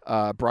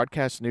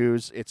 Broadcast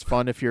News, it's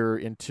fun if you're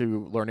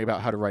into learning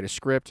about how to write a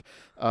script.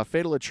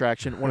 Fatal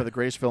Attraction, one of the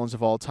greatest villains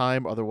of all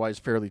time, otherwise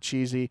fairly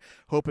cheesy.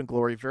 Hope and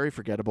Glory, very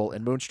forgettable.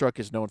 And Moonstruck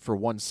is known for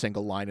one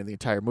single line in the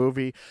entire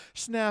movie: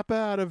 "Snap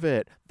out of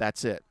it."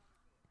 That's it.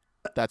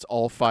 That's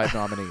all 5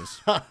 nominees.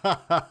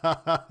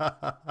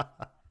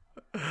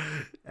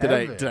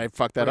 Did I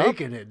fuck that up?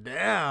 Breaking it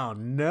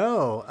down.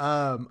 No.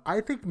 I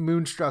think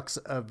Moonstruck's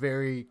a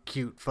very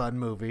cute, fun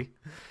movie.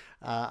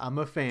 I'm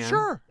a fan.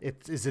 Sure.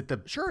 Is it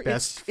the Sure,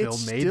 best it's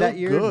film made still that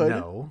year? good.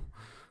 No.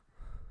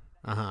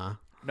 Uh-huh.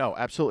 No,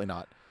 absolutely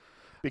not.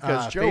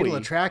 Because Joey, Fatal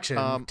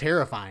Attraction,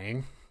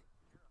 terrifying.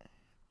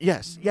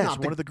 yes, Not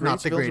one of the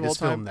greatest, not the films greatest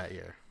of all time. film that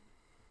year.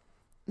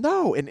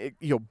 No, and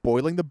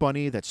Boiling the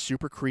Bunny, that's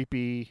super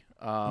creepy.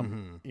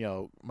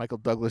 Mm-hmm. Michael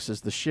Douglas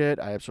is the shit.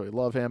 I absolutely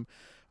love him.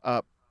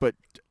 But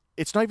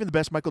it's not even the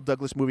best Michael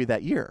Douglas movie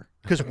that year,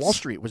 because Wall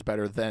Street was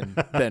better than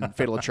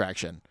Fatal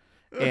Attraction,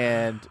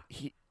 and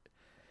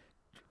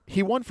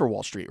he won for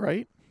Wall Street,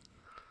 right?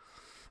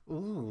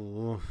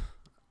 Ooh.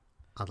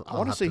 I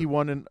want to say he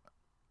won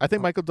I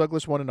think Michael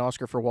Douglas won an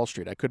Oscar for Wall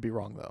Street. I could be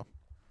wrong though.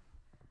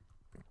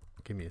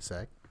 Give me a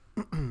sec.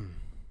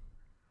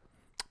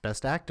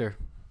 Best actor.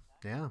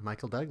 Yeah,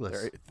 Michael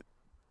Douglas.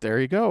 There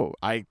you go.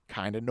 I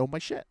kind of know my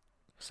shit.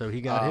 So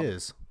he got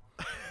his.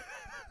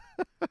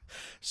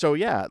 So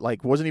yeah,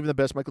 like wasn't even the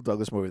best Michael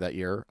Douglas movie that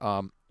year.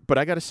 But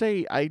I gotta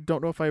say, I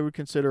don't know if I would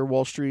consider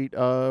Wall Street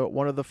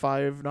one of the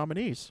 5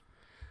 nominees.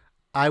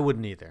 I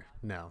wouldn't either.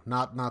 No,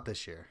 not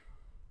this year.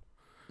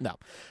 No.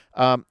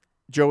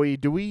 Joey,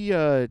 do we?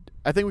 I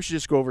think we should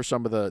just go over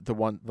some of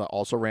the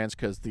also rants,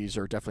 because these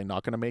are definitely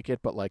not going to make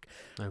it. But like,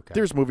 Okay.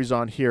 there's movies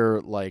on here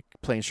like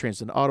Planes,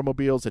 Trains, and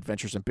Automobiles,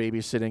 Adventures in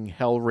Babysitting,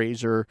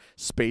 Hellraiser,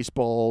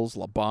 Spaceballs,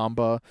 La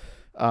Bamba.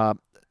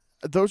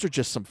 Those are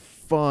just some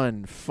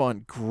fun,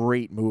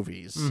 great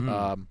movies.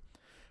 Mm-hmm.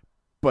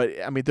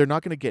 But I mean, they're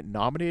not going to get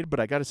nominated. But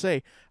I got to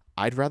say,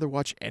 I'd rather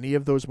watch any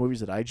of those movies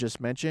that I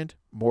just mentioned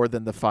more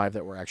than the 5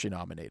 that were actually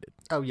nominated.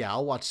 Oh yeah,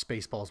 I'll watch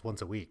Spaceballs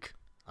once a week.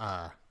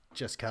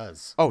 Just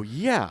cause. Oh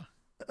yeah,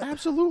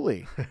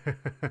 absolutely.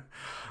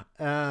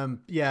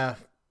 Yeah.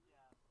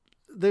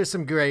 There's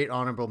some great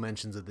honorable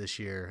mentions of this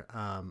year.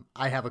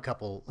 I have a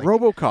couple. Like,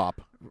 RoboCop,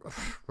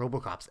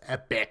 RoboCop's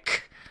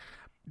epic.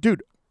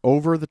 dude,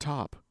 over the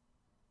top.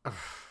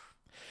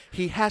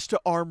 He has to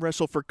arm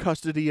wrestle for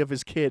custody of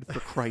his kid, for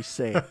Christ's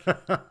sake.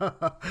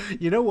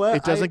 You know what?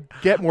 It doesn't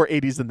get more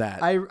 80s than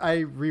that. I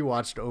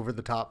rewatched Over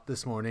the Top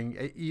this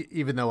morning,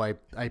 even though I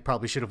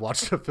probably should have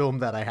watched a film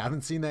that I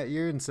haven't seen that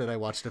year. Instead, I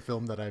watched a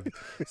film that I've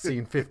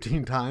seen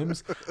 15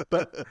 times.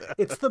 But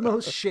it's the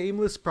most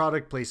shameless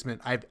product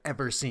placement I've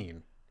ever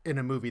seen in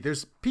a movie.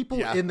 There's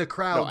people in the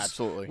crowds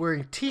absolutely.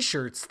 wearing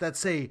T-shirts that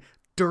say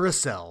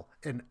Duracell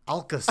and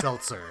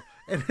Alka-Seltzer.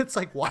 And it's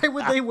like, why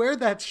would they wear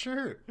that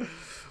shirt?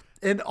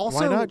 And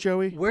also, why not,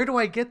 Joey? Where do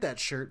I get that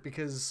shirt?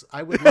 Because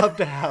I would love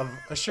to have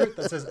a shirt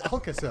that says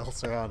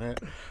Alka-Seltzer on it.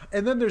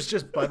 And then there's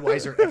just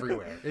Budweiser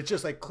everywhere. It's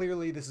just like,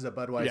 clearly this is a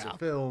Budweiser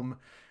film.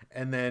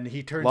 And then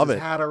he turns his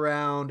hat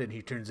around and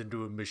he turns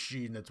into a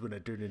machine. That's when I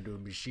turn into a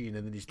machine.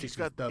 And then he sticks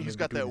his thumb in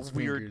between his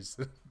fingers.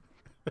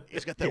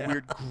 He's got that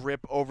weird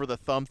grip over the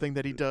thumb thing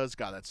that he does.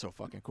 God, that's so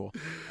fucking cool.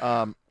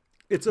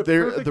 It's a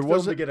perfect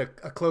film to get a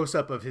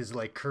close-up of his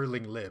like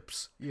curling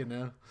lips, you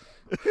know?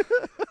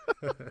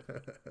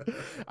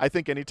 I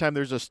think anytime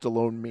there's a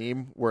Stallone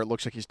meme where it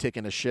looks like he's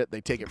taking a shit,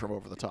 they take it from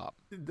Over the Top.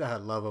 I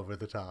love Over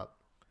the Top.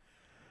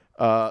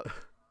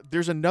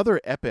 There's another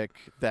epic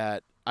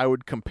that I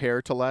would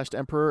compare to Last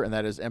Emperor, and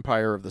that is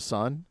Empire of the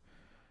Sun.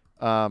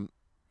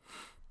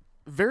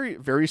 Very,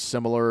 very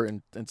similar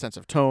in sense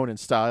of tone and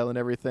style and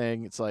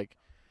everything. It's like,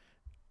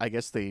 I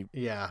guess they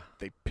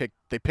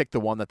picked the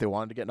one that they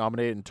wanted to get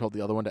nominated and told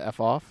the other one to F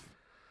off.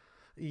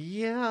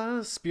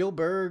 Yeah,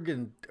 Spielberg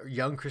and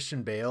young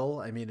Christian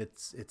Bale. I mean,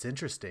 it's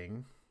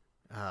interesting.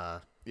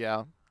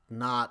 Yeah.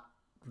 Not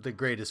the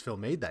greatest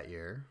film made that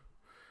year.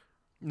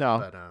 No.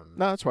 But,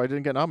 no, that's why I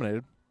didn't get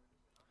nominated.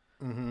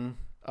 Mm-hmm.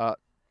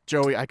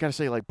 Joey, I gotta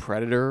say, like,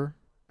 Predator.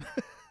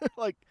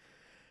 Like,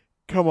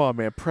 come on,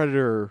 man,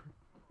 Predator.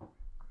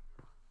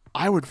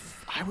 I would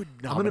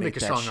nominate I'm gonna make a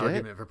strong shit.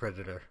 argument for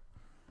Predator.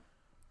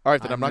 All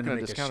right, then I'm not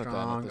gonna discount it then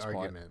at this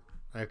argument.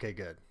 point. Okay,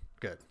 good.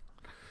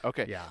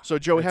 Okay. Yeah. So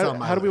Joey, It's how on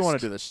my do we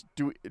want list.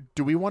 to do this?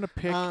 Do we want to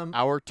pick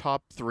our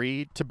top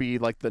 3 to be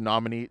like the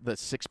nominee, the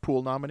 6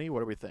 pool nominee? What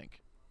do we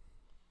think?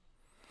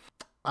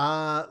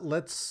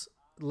 Let's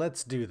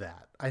do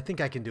that. I think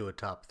I can do a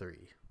top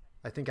 3.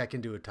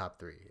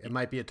 It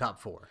might be a top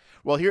 4.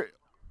 Well,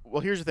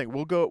 here's the thing.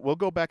 We'll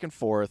go back and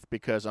forth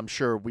because I'm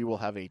sure we will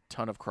have a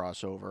ton of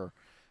crossover.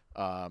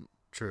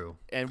 True.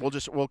 And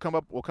we'll come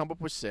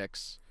up with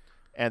 6.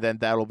 And then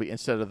that'll be,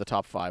 instead of the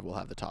top 5, we'll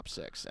have the top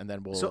 6, and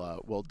then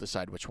we'll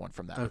decide which one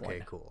from that point.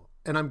 Okay, cool.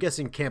 And I'm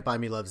guessing Can't Buy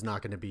Me Love's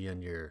not going to be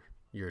in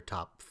your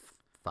top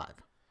 5.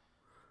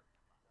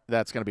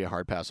 That's going to be a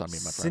hard pass on me,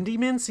 my friend. Cindy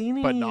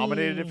Mancini. But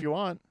nominate it if you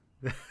want.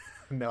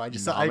 No, I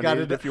got Nominate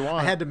it. it if you want.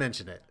 I had to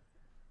mention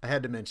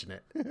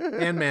it.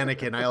 And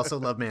Mannequin. I also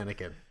love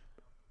Mannequin.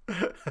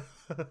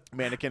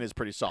 Mannequin is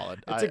pretty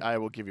solid. I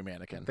will give you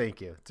Mannequin. Thank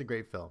you. It's a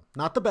great film.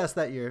 Not the best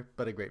that year,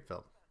 but a great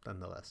film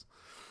nonetheless.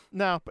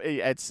 No,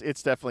 it's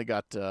definitely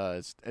got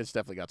it's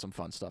definitely got some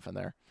fun stuff in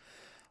there.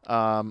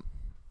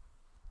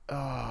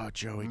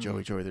 Joey,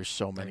 there's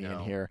so many in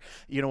here.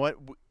 You know what?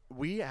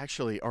 We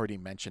actually already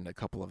mentioned a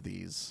couple of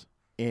these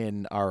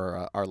in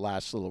our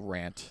last little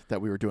rant that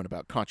we were doing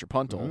about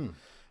contrapuntal.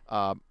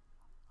 I'm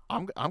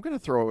gonna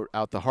throw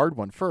out the hard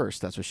one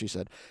first. That's what she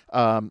said.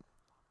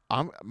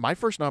 My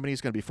first nominee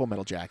is gonna be Full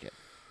Metal Jacket.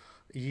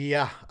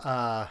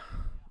 Yeah.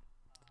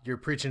 You're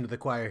preaching to the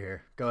choir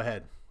here. Go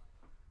ahead.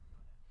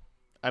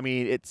 I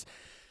mean, it's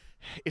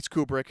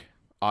Kubrick.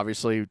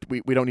 Obviously,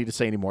 we don't need to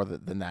say any more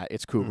than that.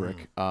 It's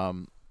Kubrick.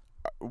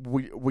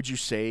 Would you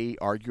say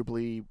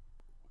arguably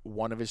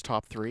one of his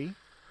top 3?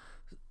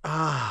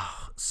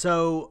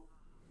 So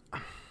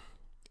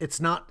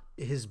it's not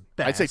his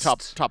best. I'd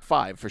say top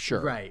 5 for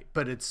sure. Right,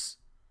 but it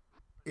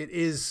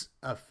is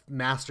a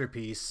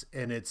masterpiece,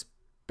 and it's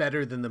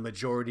better than the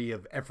majority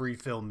of every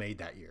film made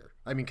that year.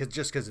 I mean,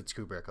 because it's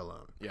Kubrick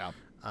alone. Yeah.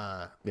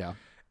 Yeah.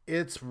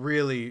 It's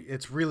really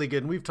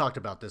good. And we've talked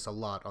about this a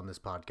lot on this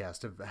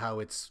podcast of how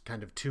it's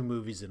kind of 2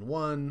 movies in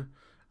one,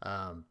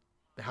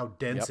 how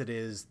dense it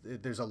is.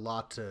 There's a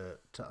lot to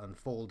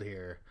unfold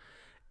here,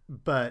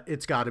 but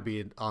it's got to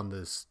be on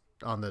the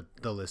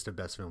list of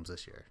best films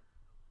this year.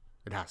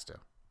 It has to.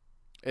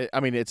 I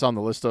mean, it's on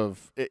the list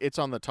of it's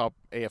on the top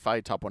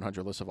AFI top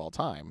 100 list of all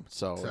time.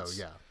 So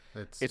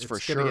it's for gonna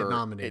sure. get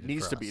nominated It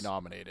needs for to be us.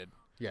 nominated.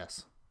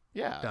 Yes.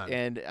 Yeah, Done.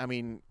 and I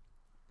mean,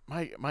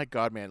 my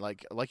God, man,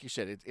 like you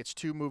said, it's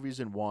two movies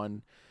in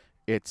one.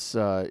 It's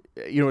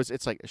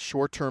it's like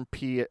short term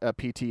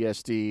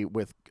PTSD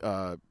with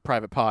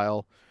Private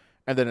Pile,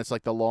 and then it's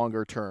like the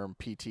longer term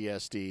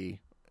PTSD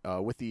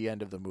with the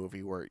end of the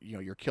movie where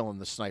you're killing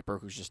the sniper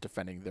who's just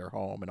defending their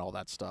home and all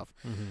that stuff.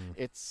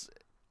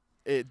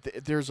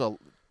 There's a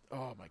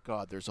oh my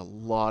God, there's a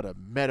lot of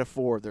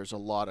metaphor. There's a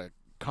lot of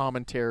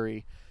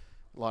commentary,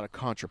 a lot of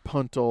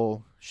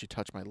contrapuntal. She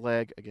touched my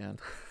leg again.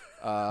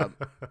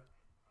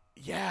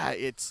 Yeah,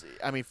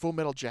 I mean, Full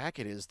Metal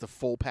Jacket is the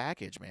full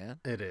package, man.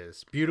 It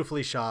is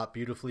beautifully shot,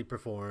 beautifully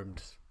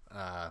performed.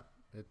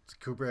 It's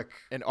Kubrick.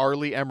 And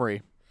Arlie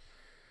Emery.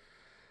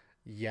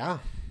 Yeah.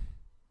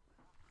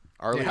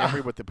 Arlie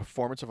Emery with the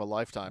performance of a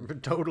lifetime.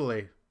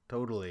 Totally.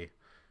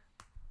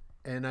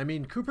 And I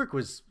mean, Kubrick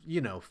was,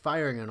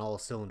 firing on all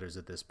cylinders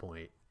at this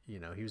point. He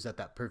was at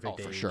that perfect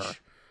age. For sure.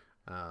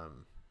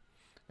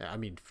 I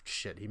mean,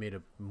 shit, he made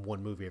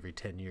one movie every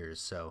 10 years,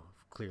 so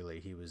clearly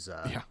he was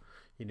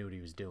he knew what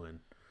he was doing.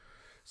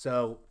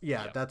 So,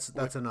 that's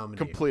a nominee.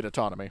 Complete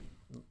autonomy.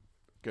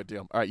 Good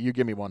deal. All right, you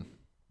give me one.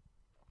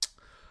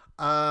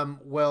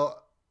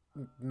 Well,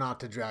 not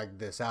to drag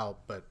this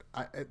out, but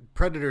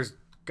Predator's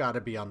got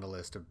to be on the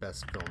list of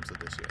best films of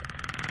this year.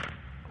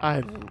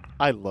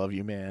 I love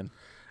you, man.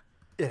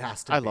 It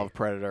has to. I love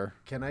Predator.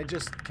 Can I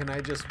just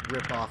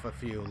rip off a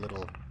few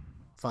little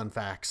fun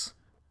facts?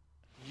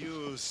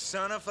 You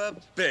son of a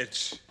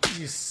bitch.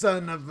 You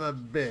son of a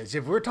bitch.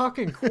 If we're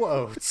talking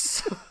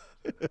quotes,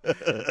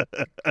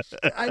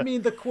 I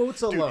mean the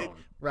quotes alone,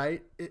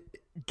 right?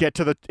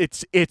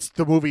 It's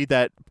the movie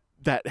that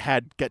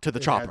had Get to the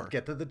Chopper.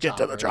 Get to the Get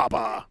to the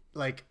chopper.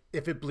 Like,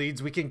 if it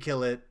bleeds, we can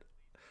kill it.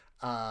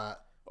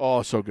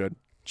 Oh, so good.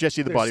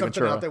 Jesse the There's Body something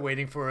Ventura. out there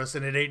waiting for us,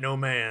 and it ain't no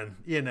man,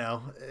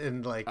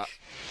 and like.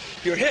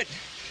 You're hit.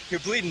 You're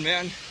bleeding,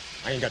 man.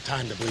 I ain't got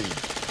time to bleed.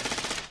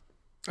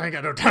 I ain't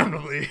got no time to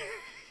bleed.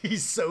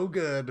 He's so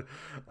good.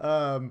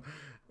 And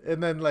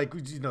then, like,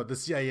 the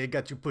CIA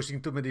got you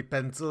pushing too many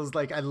pencils.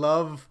 Like,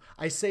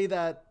 I say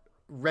that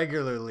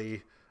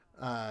regularly.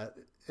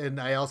 And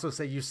I also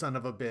say, you son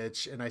of a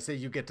bitch. And I say,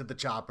 you get to the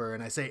chopper.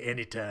 And I say,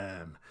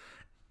 anytime.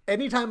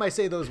 Anytime I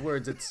say those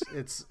words,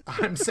 it's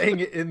I'm saying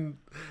it in,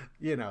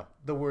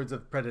 the words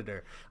of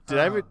Predator. Did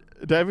I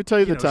ever tell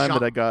you the time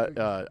that I got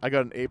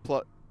an A+?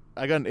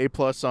 I got an A+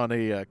 on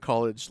a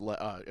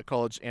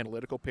college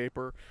analytical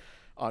paper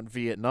on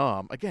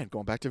Vietnam. Again,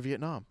 going back to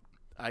Vietnam,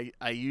 I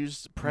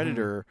used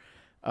Predator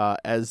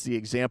as the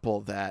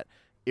example that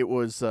it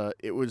was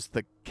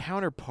the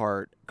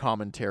counterpart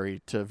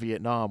commentary to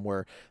Vietnam,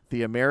 where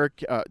the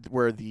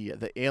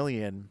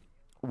alien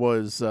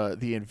was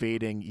the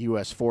invading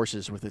U.S.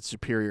 forces with its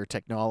superior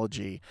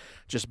technology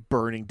just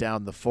burning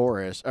down the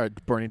forest, or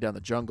burning down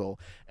the jungle,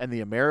 and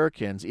the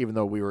Americans, even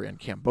though we were in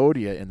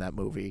Cambodia in that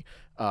movie,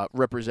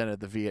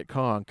 represented the Viet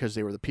Cong because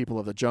they were the people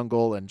of the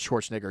jungle, and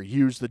Schwarzenegger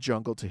used the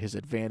jungle to his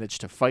advantage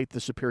to fight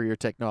the superior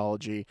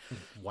technology.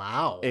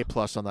 Wow. A+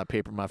 on that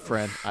paper, my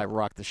friend. I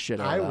rocked the shit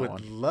out of that one. I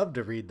would love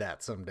to read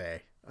that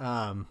someday.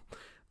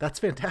 That's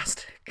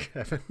fantastic,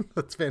 Evan.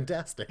 That's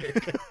fantastic.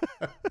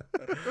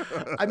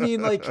 I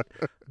mean, like,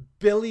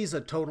 Billy's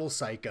a total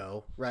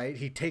psycho, right?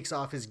 He takes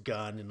off his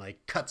gun and,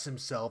 like, cuts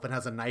himself and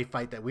has a knife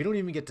fight that we don't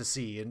even get to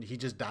see, and he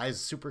just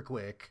dies super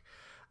quick.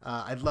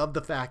 I love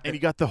the fact that... And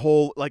you got the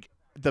whole, like,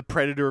 the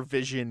Predator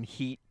vision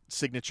heat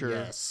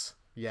signature.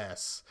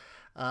 Yes.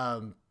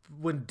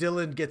 When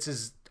Dylan gets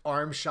his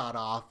arm shot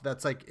off,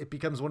 that's, like, it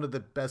becomes one of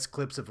the best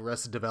clips of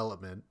Arrested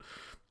Development.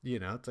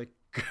 It's like...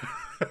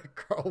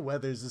 Carl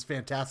Weathers is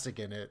fantastic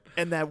in it,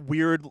 and that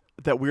weird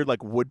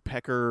like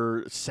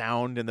woodpecker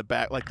sound in the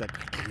back, like the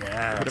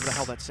whatever the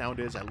hell that sound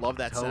is. I love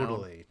that sound.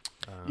 Totally.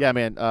 Yeah,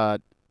 man.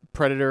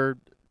 Predator,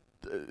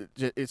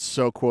 it's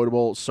so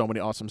quotable. So many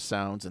awesome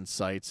sounds and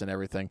sights and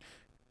everything.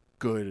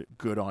 Good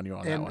on you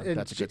on that one.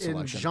 That's a good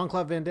selection. And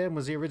Jean-Claude Van Damme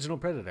was the original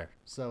Predator,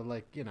 so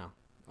like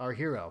our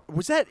hero.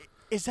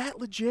 Is that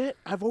legit?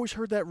 I've always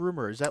heard that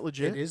rumor. Is that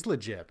legit? It is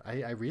legit.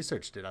 I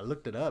researched it. I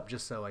looked it up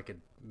just so I could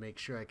make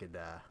sure I could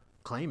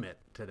claim it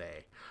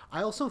today.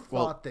 I also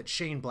thought that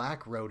Shane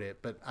Black wrote it,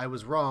 but I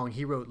was wrong.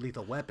 He wrote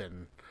Lethal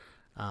Weapon,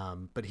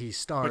 but he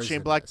stars. But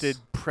Shane Black did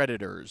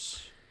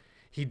Predators.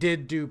 He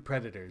did do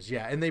Predators,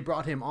 yeah, and they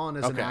brought him on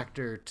as an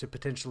actor to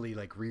potentially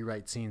like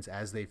rewrite scenes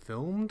as they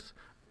filmed.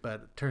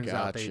 But it turns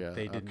out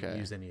they didn't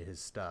use any of his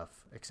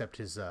stuff except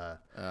his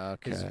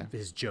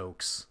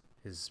jokes.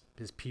 His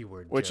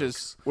P-word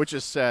jokes. Which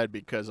is sad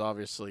because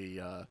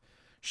obviously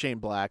Shane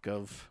Black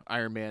of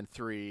Iron Man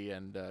 3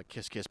 and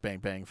Kiss Kiss Bang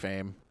Bang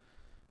fame,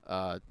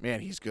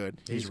 man, he's good.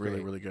 He's really,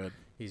 really good.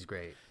 He's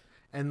great.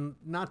 And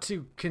not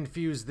to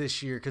confuse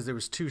this year, because there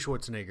was 2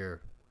 Schwarzenegger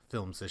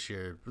films this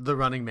year. The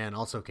Running Man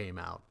also came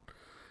out.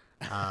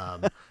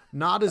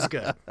 Not as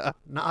good.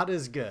 Not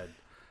as good.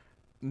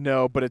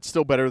 No, but it's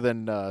still better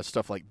than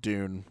stuff like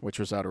Dune, which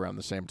was out around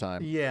the same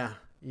time. Yeah.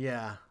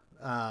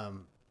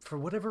 For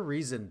whatever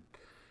reason,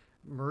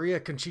 Maria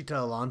Conchita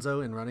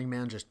Alonso in Running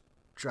Man just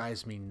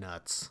drives me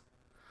nuts.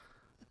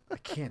 I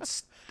can't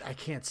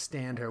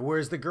stand her.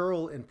 Whereas the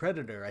girl in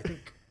Predator, I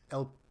think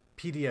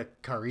Elpidia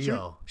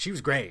Carrillo, she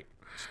was great.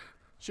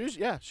 She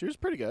was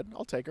pretty good.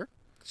 I'll take her.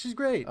 She's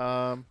great.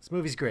 This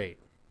movie's great.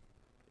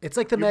 It's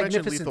like the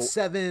Magnificent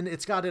Seven.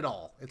 It's got it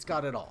all.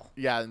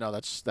 Yeah, no,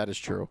 that is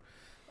true.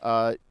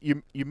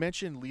 You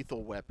mentioned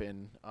Lethal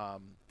Weapon.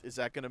 Is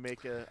that going to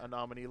make a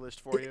nominee list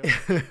for you?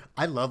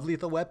 I love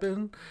Lethal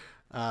Weapon.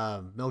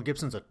 Mel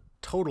Gibson's a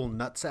total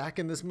nutsack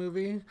in this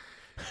movie.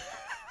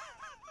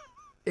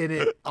 And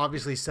it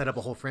obviously set up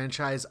a whole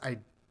franchise. I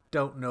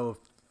don't know if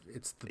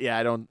it's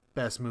the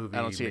best movie.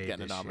 I don't see it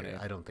getting a nominee.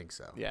 I don't think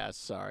so. Yeah,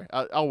 sorry.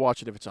 I'll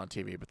watch it if it's on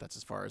TV, but that's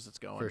as far as it's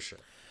going. For sure.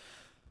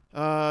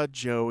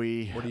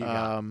 Joey. What do you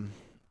got?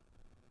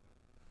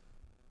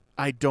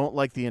 I don't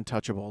like The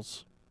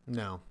Untouchables.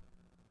 No,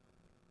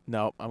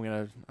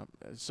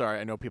 sorry,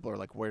 I know people are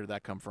like, where did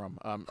that come from?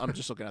 I'm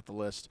just looking at the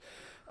list.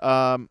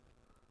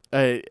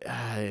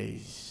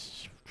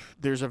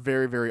 There's a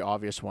very, very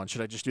obvious one.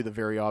 Should I just do the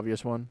very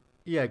obvious one?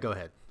 Yeah, go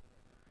ahead.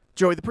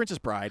 Joey, The Princess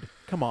Bride.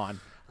 Come on.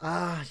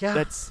 Yeah.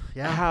 That's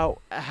how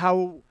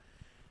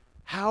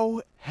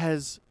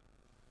has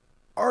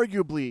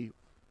arguably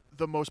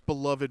the most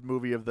beloved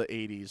movie of the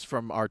 80s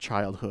from our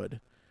childhood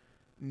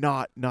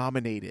not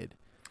nominated.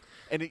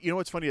 And you know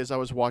what's funny is I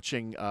was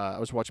watching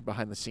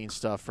behind the scenes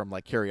stuff from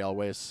like Carrie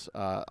Elwes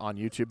on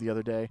YouTube the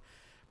other day,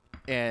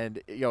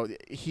 and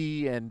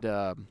he and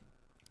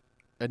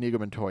Inigo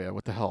Montoya,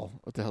 what the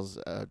hell's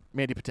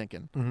Mandy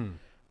Patinkin,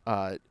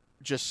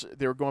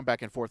 they were going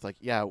back and forth like,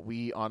 yeah,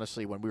 we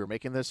honestly, when we were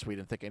making this, we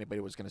didn't think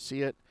anybody was going to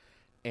see it,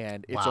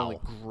 and it's only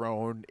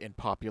grown in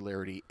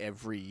popularity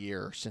every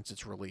year since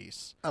its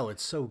release. Oh,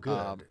 it's so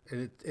good.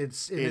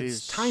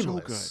 It's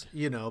timeless.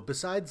 So good.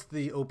 Besides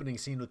the opening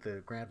scene with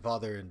the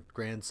grandfather and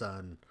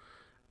grandson,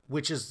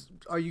 which is,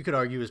 or you could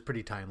argue, is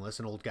pretty timeless,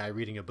 an old guy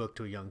reading a book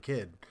to a young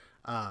kid.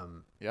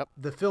 Yep.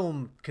 The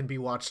film can be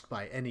watched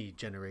by any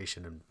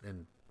generation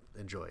and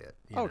enjoy it.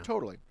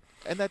 Totally.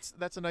 And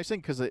that's a nice thing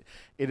because it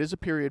is a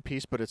period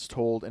piece, but it's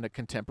told in a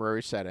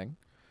contemporary setting.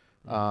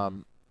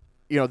 The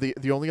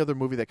only other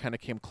movie that kind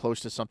of came close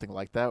to something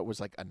like that was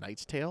like A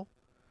Knight's Tale.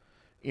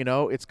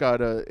 It's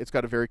got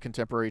a very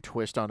contemporary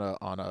twist on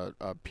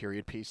a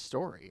period piece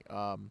story.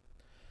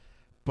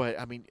 But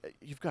I mean,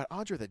 you've got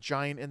Andre the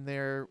Giant in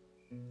there.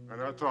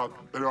 And I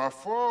thought there are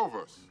four of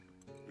us.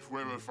 If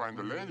we will find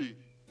a lady.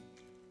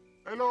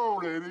 Hello,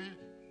 lady.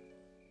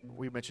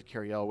 We mentioned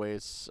Carrie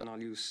Elwes. And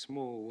I'll use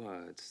small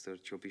words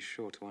that you'll be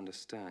sure to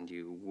understand,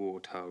 you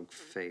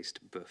warthog-faced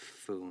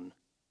buffoon.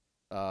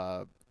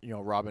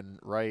 Robin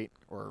Wright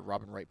or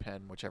Robin Wright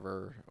Penn,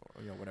 whichever,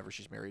 whenever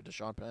she's married to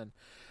Sean Penn.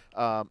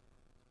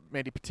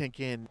 Mandy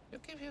Patinkin. You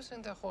keep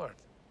using the word.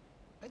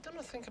 I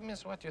don't think it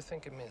means what you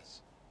think it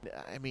means.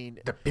 I mean,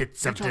 the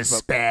pits of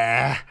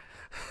despair.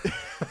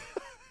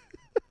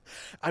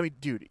 I mean,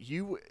 dude,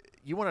 you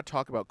want to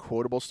talk about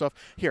quotable stuff?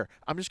 Here,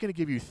 I'm just going to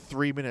give you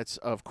 3 minutes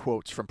of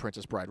quotes from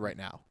Princess Bride right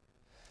now.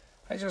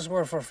 I just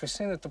work for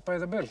Ficina to pay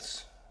the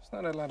bills. It's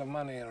not a lot of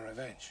money in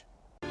revenge.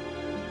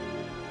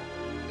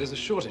 There's a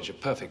shortage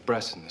of perfect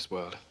breasts in this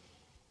world.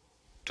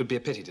 It would be a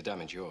pity to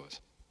damage yours.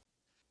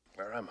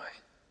 Where am I?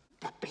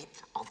 The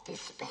pits of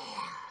despair.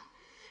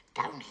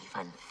 Don't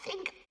even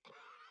think.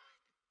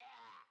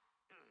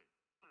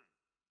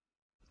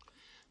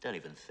 Don't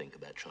even think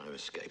about trying to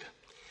escape.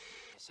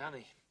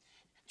 Sonny,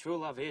 true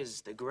love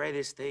is the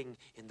greatest thing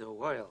in the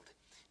world.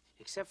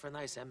 Except for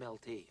nice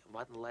MLT, a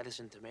mutton, lettuce,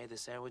 and tomato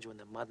sandwich when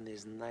the mutton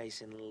is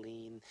nice and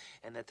lean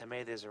and the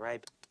tomatoes are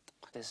ripe.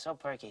 They're so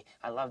perky.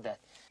 I love that.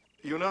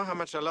 You know how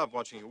much I love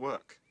watching you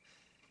work.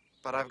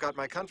 But I've got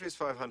my country's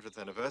 500th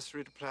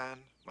anniversary to plan,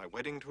 my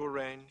wedding to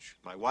arrange,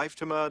 my wife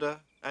to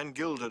murder, and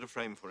Gilda to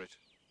frame for it.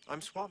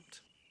 I'm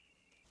swamped.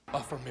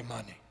 Offer me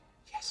money.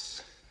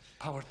 Yes.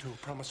 Power to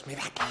promise me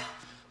that.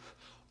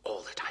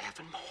 All that I have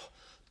and more.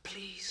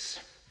 Please.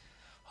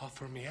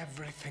 Offer me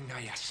everything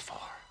I ask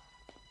for.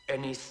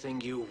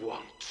 Anything you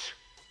want.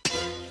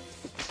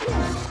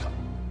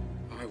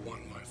 I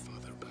want my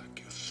father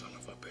back, you son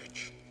of a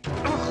bitch.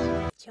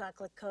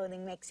 Chocolate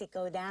coating makes it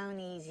go down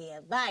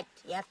easier, but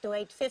you have to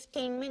wait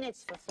 15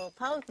 minutes for full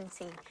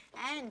potency.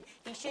 And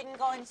you shouldn't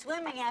go in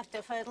swimming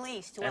after for at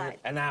least, what?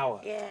 An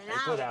hour. Yeah,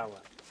 a good hour.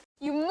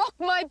 You mock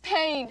my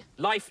pain.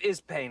 Life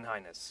is pain,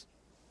 Highness.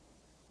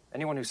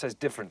 Anyone who says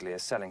differently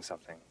is selling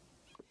something.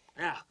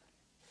 Now,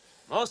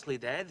 mostly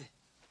dead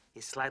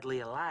is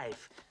slightly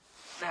alive.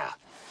 Now,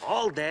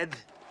 all dead,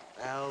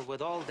 well,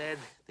 with all dead,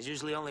 there's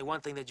usually only one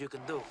thing that you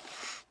can do.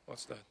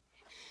 What's that?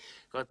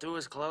 Go through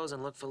his clothes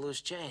and look for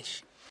loose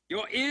change.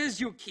 Your ears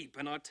you keep,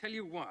 and I'll tell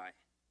you why.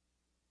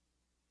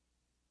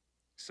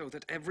 So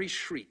that every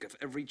shriek of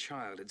every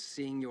child at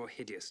seeing your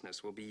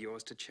hideousness will be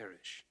yours to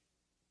cherish.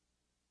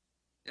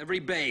 Every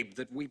babe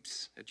that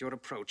weeps at your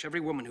approach,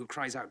 every woman who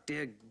cries out,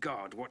 "Dear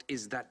God, what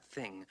is that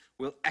thing?"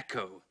 will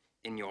echo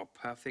in your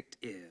perfect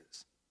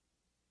ears.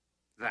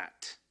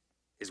 That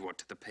is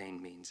what the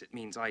pain means. It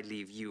means I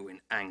leave you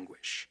in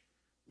anguish,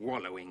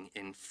 wallowing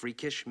in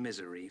freakish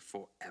misery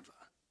forever.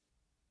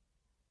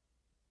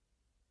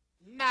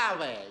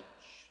 Marriage.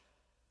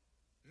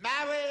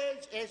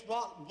 Marriage is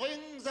what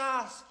brings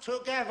us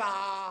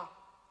together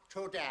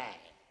today.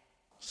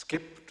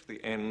 Skip to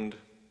the end.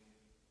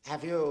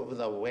 Have you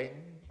the wind?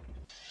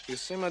 You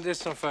seem a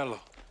decent fellow.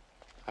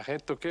 I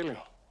hate to kill you.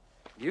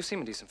 You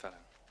seem a decent fellow.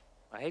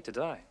 I hate to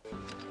die.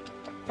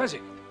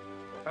 Fezzi,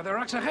 are there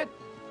rocks ahead?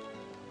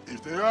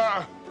 If they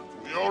are,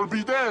 we all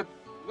be dead.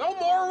 No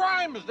more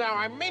rhymes now,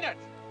 I mean it.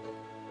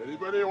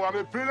 Anybody want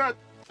a peanut?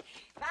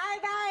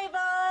 Bye-bye,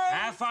 boys.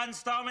 Have fun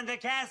storming the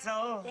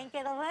castle. Think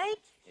it'll work?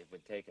 It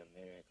would take a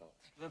miracle.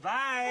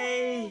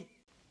 Bye-bye.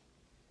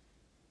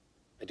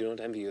 I do not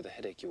envy you the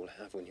headache you will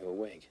have when you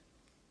awake.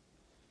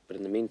 But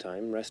in the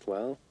meantime, rest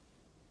well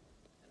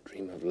and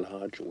dream of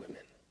large women.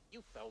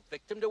 You fell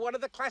victim to one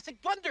of the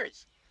classic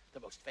blunders. The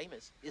most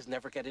famous is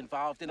never get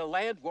involved in a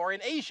land war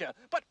in Asia,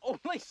 but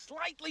only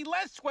slightly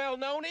less well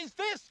known is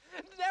this: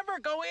 never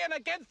go in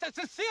against a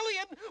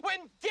Sicilian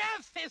when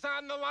death is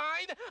on the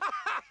line.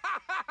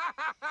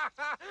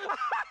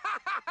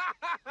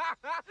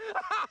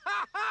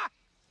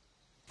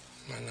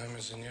 My name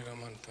is Inigo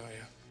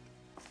Montoya.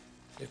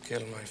 You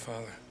killed my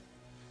father.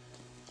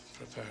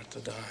 Prepare to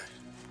die.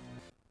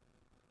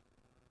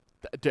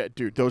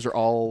 Dude, those are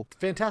all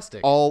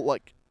fantastic. All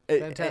like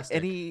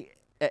fantastic.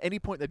 At any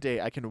point in the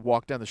day, I can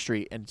walk down the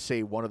street and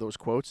say one of those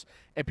quotes,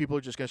 and people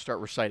are just going to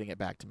start reciting it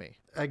back to me.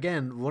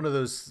 Again, one of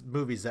those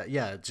movies that,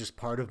 it's just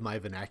part of my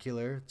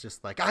vernacular.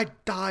 Just like, I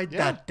died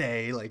that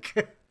day. Like,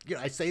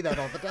 I say that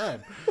all the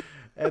time.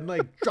 And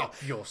like, drop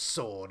your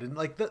sword. And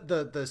like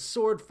the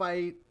sword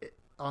fight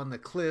on the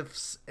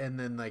cliffs, and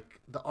then like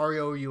the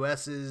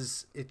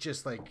ROUSs. It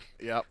just like,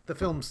 the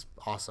film's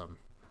awesome.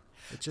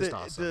 It's just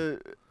awesome.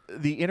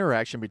 The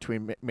interaction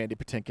between Mandy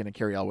Patinkin and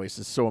Carrie Elways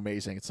is so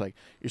amazing. It's like,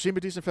 you seem a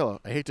decent fellow.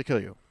 I hate to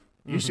kill you.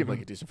 You seem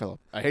like a decent fellow.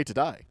 I hate to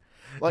die.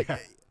 Like,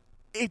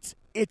 it's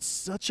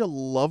such a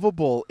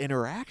lovable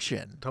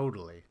interaction.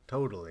 Totally.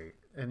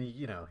 And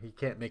he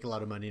can't make a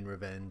lot of money in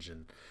revenge,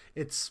 and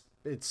it's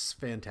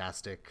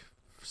fantastic,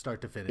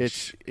 start to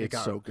finish.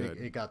 It's so good.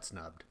 It got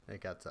snubbed.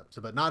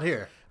 So, but not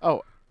here.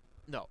 Oh.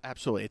 No,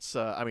 absolutely. It's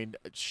I mean,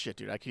 shit,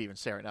 dude. I could even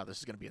say right now this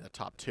is going to be in the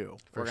top 2.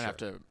 We're going to have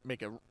to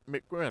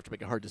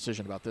make a hard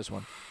decision about this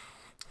one.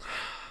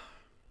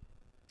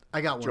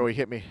 I got one. Joey,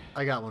 hit me.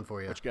 I got one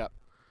for you. What you got?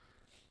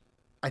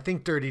 I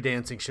think Dirty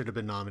Dancing should have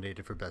been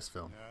nominated for Best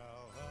Film.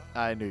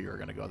 I knew you were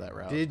going to go that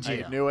route. Did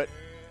you? I knew it.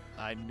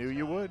 I knew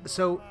you would.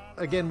 So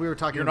again, we were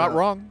talking. You're not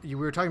wrong. We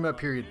were talking about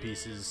period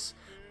pieces,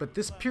 but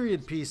this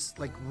period piece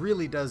like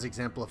really does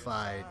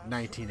exemplify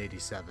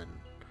 1987.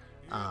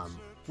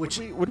 Which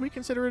would we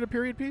consider it a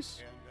period piece?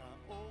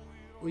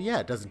 Well, yeah,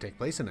 it doesn't take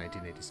place in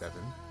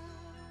 1987,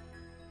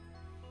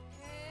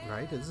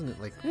 right? Isn't it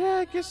like? Yeah,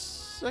 I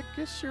guess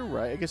you're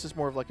right. I guess it's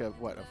more of like a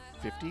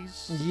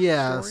 50s.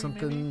 Yeah, story,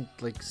 something maybe?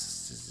 like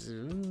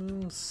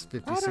 50s,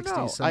 60s,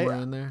 60s, somewhere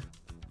in there.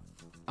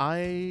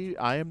 I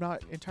am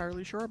not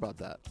entirely sure about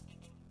that.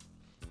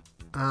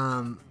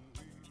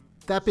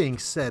 That being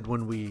said,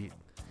 when we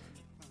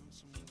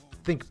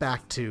think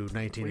back to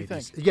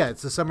 1980s, think? yeah,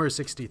 it's the summer of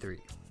 '63.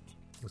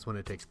 Is when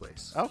it takes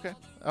place. Okay.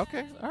 All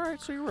right.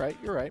 So you're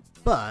right.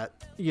 But,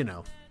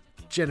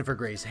 Jennifer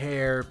Grey's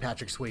hair,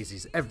 Patrick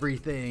Swayze's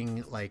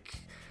everything, like...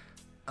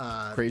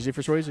 Crazy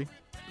for Swayze.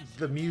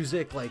 The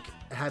music, like,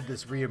 had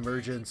this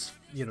reemergence.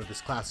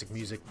 This classic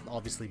music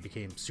obviously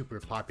became super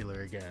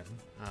popular again.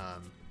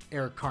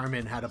 Eric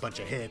Carmen had a bunch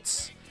of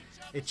hits.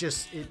 It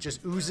just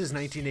oozes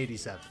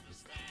 1987,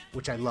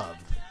 which I love.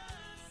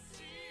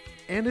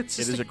 And it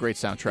is a great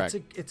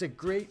soundtrack. It's a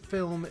great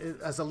film.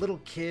 As a little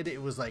kid,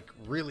 it was like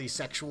really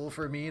sexual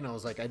for me, and I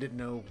was like, I didn't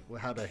know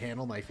how to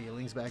handle my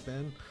feelings back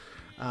then.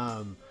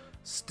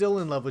 Still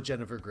in love with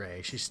Jennifer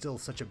Grey. She's still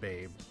such a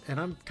babe, and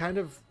I'm kind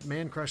of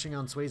man crushing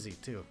on Swayze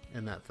too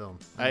in that film.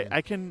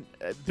 I can.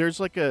 There's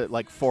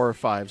like 4 or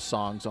 5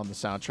 songs on the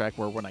soundtrack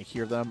where when I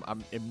hear them,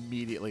 I'm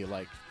immediately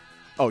like,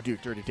 oh,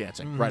 dude, Dirty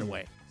Dancing right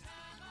away.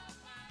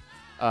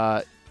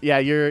 Yeah,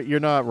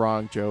 you're not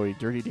wrong, Joey.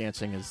 Dirty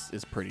Dancing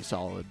is pretty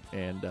solid,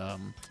 and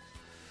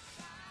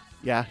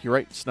yeah, you're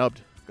right.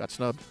 Got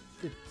snubbed.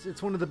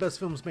 It's one of the best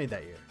films made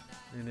that year,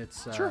 and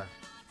it's sure.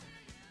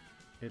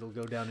 It'll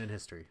go down in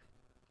history.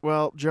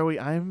 Well, Joey,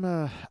 I'm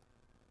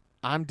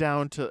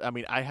down to. I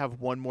mean, I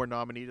have one more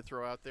nominee to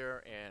throw out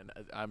there, and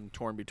I'm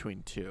torn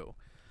between 2.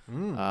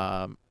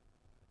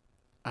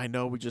 I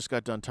know we just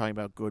got done talking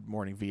about Good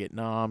Morning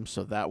Vietnam,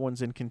 so that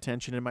one's in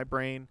contention in my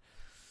brain.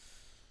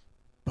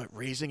 But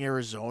Raising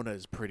Arizona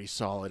is pretty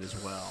solid as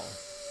well.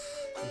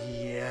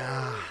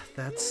 Yeah,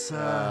 that's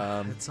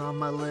it's on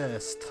my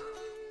list.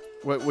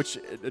 Which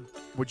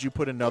would you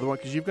put another one?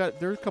 Because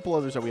there are a couple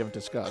others that we haven't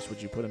discussed.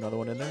 Would you put another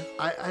one in there?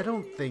 I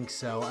don't think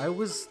so. I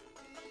was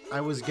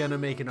gonna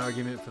make an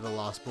argument for The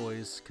Lost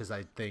Boys because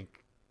I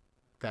think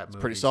that movie's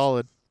pretty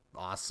solid.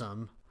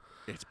 Awesome.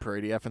 It's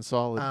pretty effing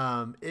solid.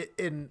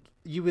 And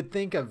you would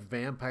think a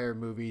vampire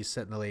movie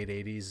set in the late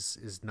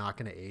 80s is not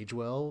going to age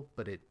well,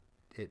 but it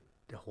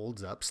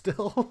holds up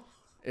still.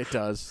 It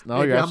does. No,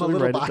 Maybe you're I'm a absolutely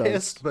little right.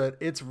 biased, but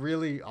it's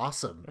really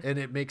awesome, and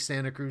it makes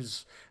Santa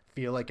Cruz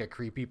feel like a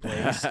creepy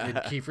place. And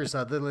Kiefer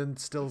Sutherland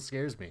still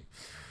scares me.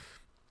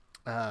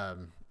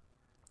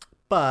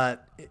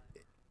 But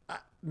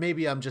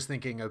maybe I'm just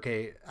thinking,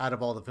 okay, out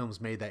of all the films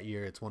made that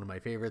year, it's one of my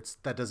favorites.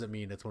 That doesn't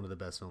mean it's one of the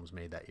best films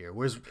made that year.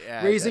 Whereas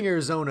Raising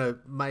Arizona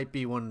might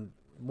be one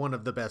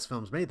of the best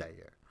films made that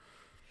year.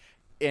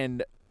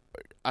 And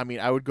I mean,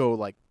 I would go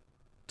like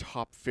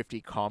top 50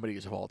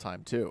 comedies of all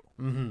time too.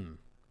 Mm-hmm.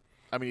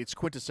 I mean, it's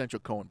quintessential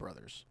Coen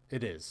Brothers.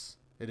 It is.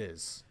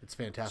 It's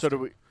fantastic.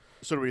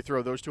 So do we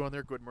throw those two on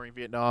there? Good Morning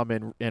Vietnam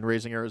and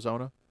Raising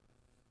Arizona.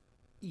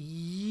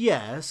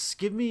 Yes.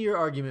 Give me your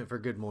argument for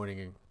Good Morning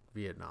in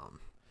Vietnam.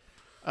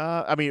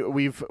 I mean,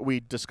 we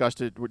discussed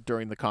it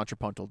during the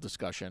contrapuntal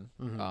discussion.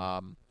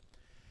 Mm-hmm.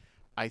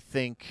 I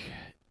think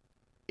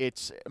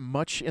it's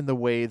much in the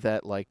way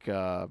that like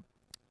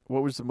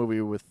what was the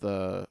movie with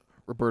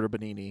Roberto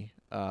Benigni?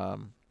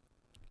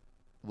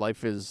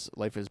 Life is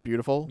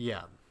Beautiful.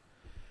 Yeah.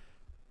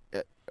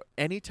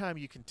 Anytime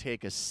you can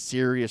take a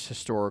serious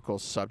historical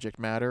subject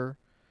matter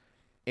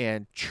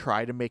and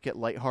try to make it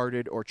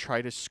lighthearted or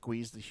try to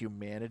squeeze the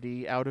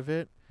humanity out of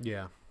it,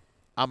 yeah,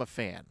 I'm a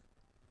fan.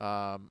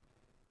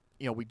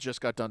 We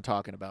just got done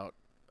talking about,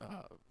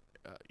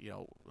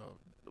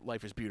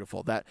 Life is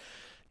Beautiful. That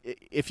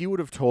if you would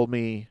have told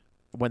me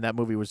when that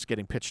movie was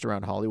getting pitched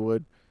around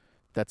Hollywood,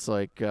 that's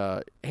like,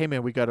 hey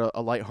man, we got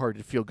a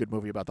lighthearted, feel-good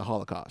movie about the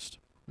Holocaust.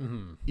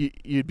 Mm-hmm.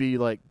 You'd be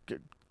like,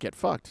 get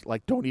fucked.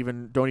 Like, don't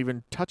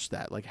even touch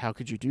that. Like, how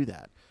could you do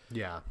that?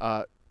 Yeah.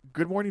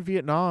 Good Morning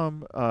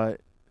Vietnam,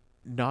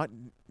 not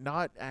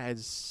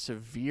as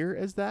severe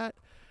as that,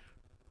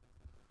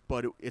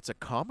 but it's a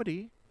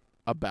comedy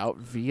about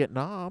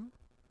Vietnam.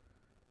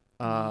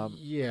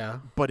 Yeah.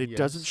 But it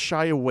doesn't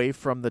shy away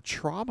from the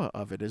trauma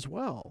of it as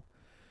well.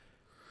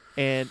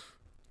 And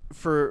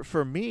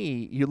for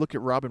me, you look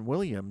at Robin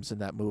Williams in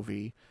that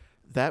movie.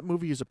 That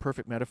movie is a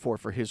perfect metaphor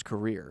for his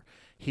career.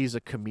 He's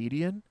a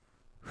comedian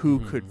who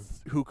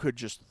could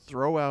just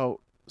throw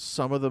out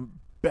some of the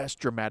best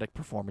dramatic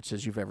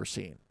performances you've ever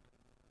seen.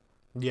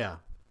 Yeah,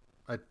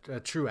 a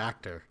true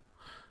actor.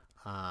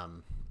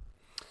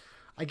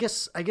 I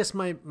guess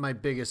my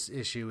biggest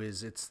issue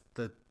is it's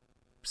the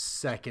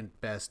second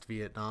best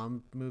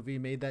Vietnam movie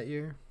made that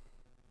year.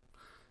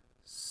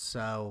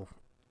 So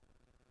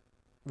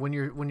when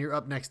you're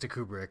up next to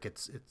Kubrick,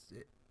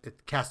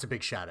 it casts a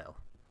big shadow.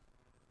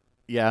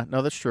 Yeah,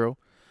 no, that's true.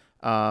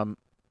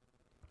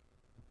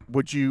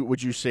 Would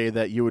you say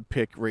that you would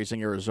pick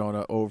Raising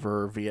Arizona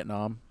over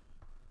Vietnam?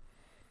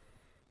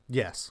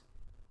 Yes.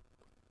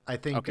 I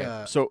think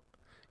okay.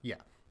 Yeah.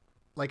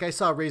 Like I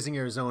saw Raising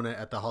Arizona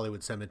at the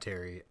Hollywood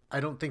Cemetery. I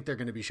don't think they're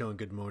going to be showing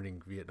Good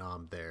Morning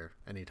Vietnam there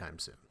anytime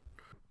soon.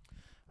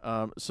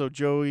 So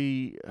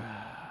Joey,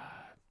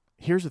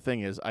 here's the thing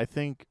is, I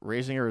think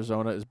Raising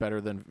Arizona is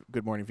better than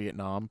Good Morning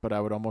Vietnam, but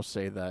I would almost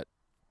say that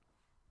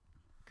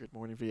Good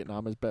Morning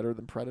Vietnam is better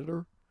than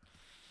Predator.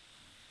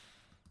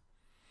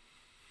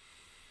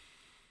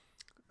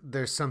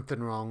 There's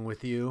something wrong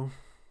with you.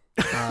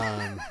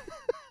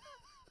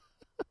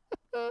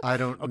 I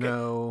don't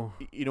know.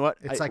 You know what?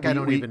 It's I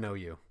don't even know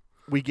you.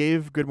 We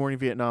gave Good Morning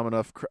Vietnam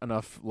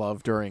enough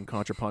love during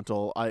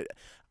Contrapuntal.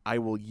 I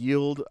will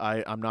yield.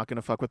 I'm not going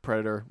to fuck with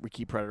Predator. We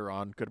keep Predator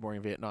on. Good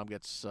Morning Vietnam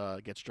gets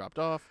dropped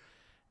off,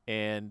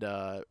 and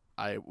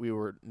we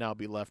will now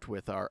be left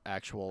with our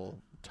actual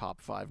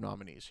top 5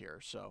 nominees here.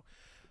 So,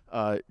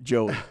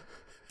 Joey,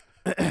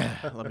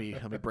 let me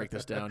break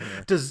this down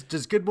here.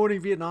 Does Good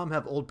Morning Vietnam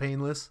have Old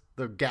Painless,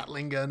 the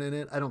Gatling gun in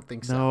it? I don't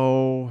think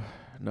so.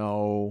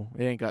 No,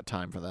 it ain't got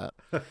time for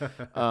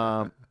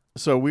that.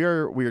 So we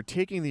are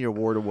taking the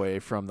award away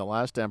from The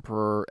Last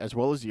Emperor as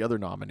well as the other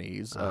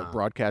nominees: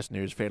 Broadcast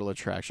News, Fatal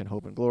Attraction,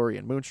 Hope and Glory,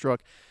 and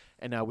Moonstruck.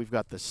 And now we've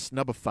got the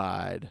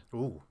snubbified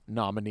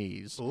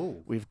nominees.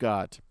 Ooh. We've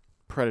got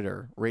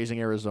Predator, Raising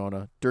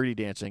Arizona, Dirty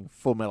Dancing,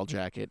 Full Metal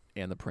Jacket,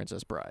 and The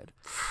Princess Bride.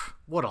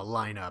 What a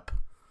lineup!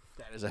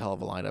 That is a hell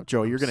of a lineup,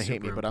 Joe. You're gonna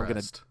hate me, but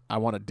I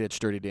want to ditch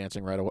Dirty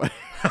Dancing right away.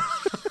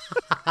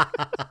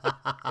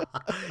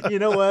 You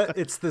know what?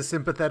 It's the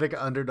sympathetic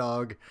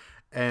underdog,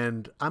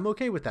 and I'm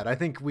okay with that. I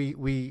think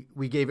we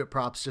gave it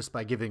props just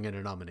by giving it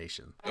a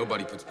nomination.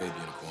 Nobody puts baby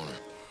in a corner.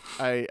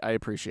 I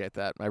appreciate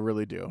that. I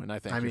really do, and I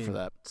thank you for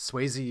that.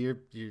 Swayze,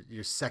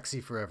 you're sexy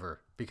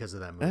forever because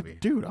of that movie.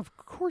 Dude, of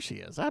course he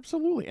is.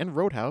 Absolutely. And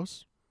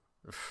Roadhouse.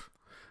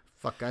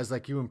 Fuck guys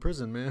like you in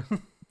prison, man.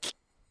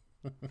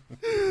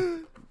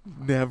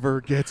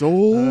 Never gets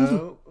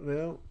old.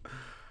 No.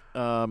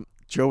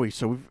 Joey,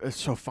 so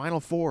Final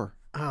 4.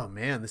 Oh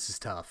man, this is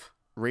tough.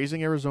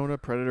 Raising Arizona,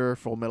 Predator,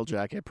 Full Metal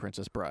Jacket,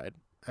 Princess Bride.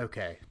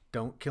 Okay,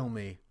 don't kill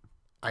me.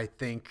 I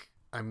think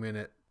I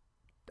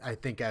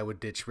would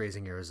ditch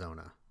Raising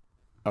Arizona.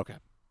 Okay.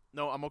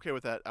 No, I'm okay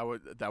with that.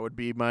 That would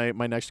be my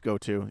next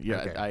go-to. Yeah,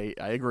 okay.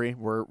 I agree.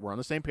 We're on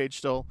the same page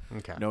still.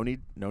 Okay. No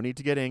need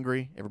to get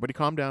angry. Everybody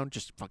calm down.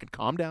 Just fucking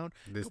calm down.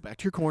 Go back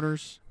to your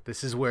corners.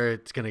 This is where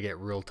it's going to get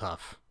real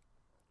tough.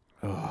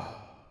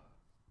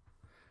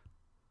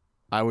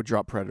 I would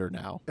drop Predator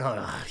now.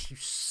 Oh, you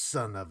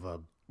son of a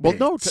Well,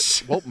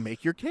 bitch. no. Well,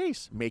 make your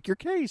case. Make your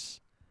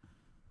case.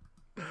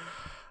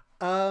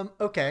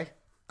 Okay,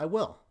 I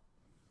will.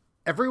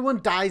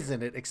 Everyone dies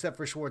in it except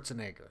for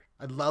Schwarzenegger.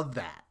 I love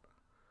that.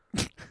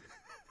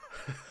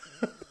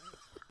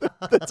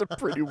 That's a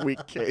pretty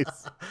weak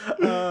case.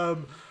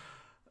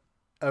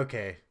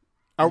 Okay.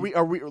 Are we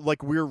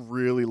like we're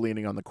really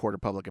leaning on the court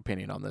of public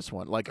opinion on this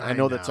one? Like I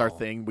know that's our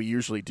thing. We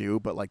usually do,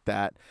 but like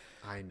that.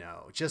 I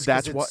know. Just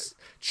that's because it's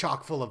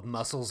chock full of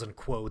muscles and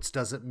quotes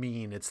doesn't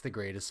mean it's the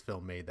greatest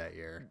film made that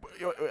year.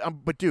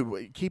 But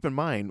dude, keep in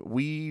mind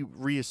we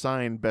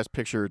reassigned Best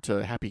Picture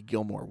to Happy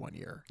Gilmore one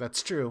year.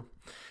 That's true.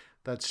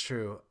 That's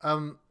true.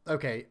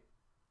 Okay.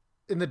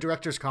 In the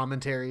director's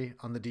commentary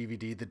on the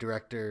DVD, the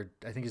director,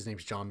 I think his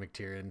name's John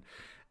McTiernan,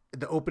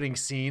 the opening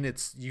scene,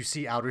 you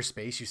see outer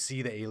space, you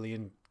see the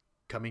alien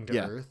coming to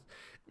Earth.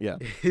 Yeah.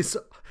 His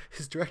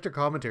director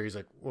commentary is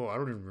like, "Whoa, I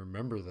don't even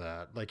remember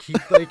that." Like he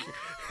like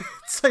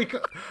it's like,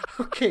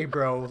 okay,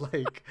 bro,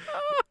 like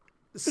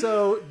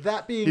so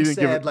that being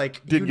said,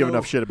 didn't give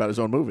enough shit about his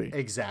own movie.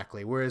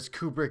 Exactly. Whereas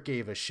Kubrick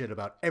gave a shit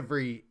about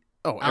every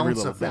every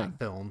ounce of thing. that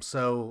film.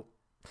 So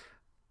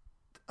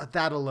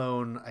that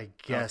alone, I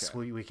guess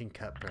we can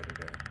cut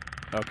Predator.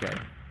 Okay.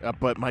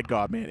 But my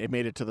God, man, it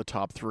made it to the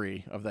top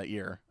 3 of that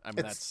year. I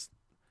mean, that's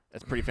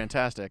pretty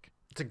fantastic.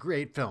 It's a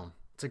great film.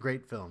 It's a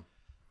great film.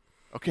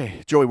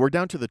 Okay, Joey, we're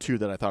down to the 2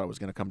 that I thought it was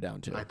going to come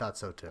down to. I thought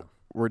so too.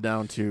 We're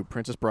down to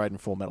Princess Bride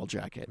and Full Metal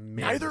Jacket.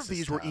 Man, neither of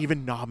these were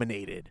even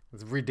nominated.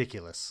 It's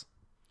ridiculous.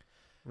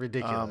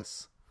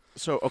 Ridiculous.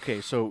 So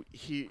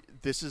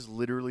this is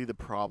literally the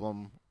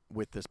problem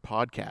with this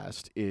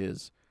podcast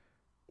is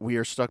we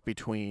are stuck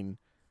between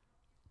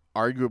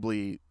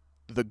arguably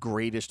the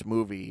greatest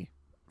movie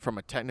from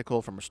a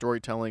technical, from a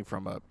storytelling,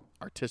 from a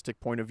artistic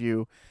point of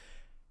view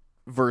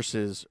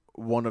versus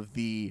one of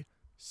the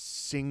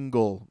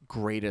single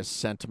greatest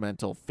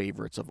sentimental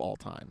favorites of all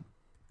time.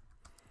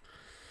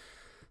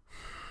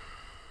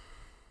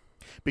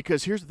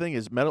 Because here's the thing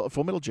is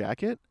Full Metal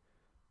Jacket,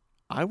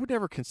 I would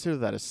never consider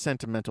that a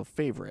sentimental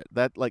favorite.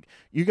 That like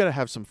you got to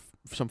have some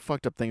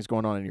fucked up things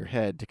going on in your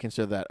head to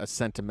consider that a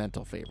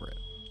sentimental favorite.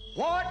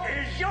 What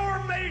is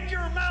your major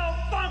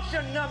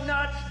malfunction,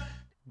 numbnuts?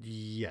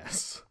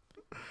 Yes.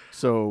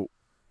 So,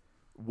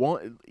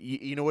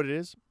 you know what it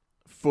is?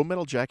 Full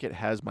Metal Jacket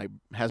has my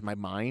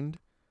mind.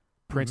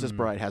 Princess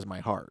Bride has my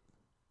heart.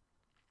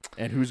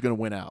 And who's going to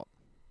win out?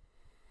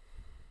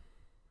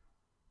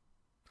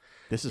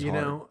 This is hard.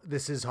 You know,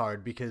 this is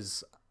hard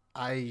because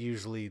I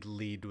usually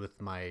lead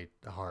with my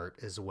heart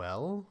as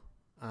well.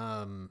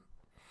 Humpadink,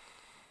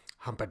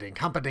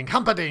 humpadink,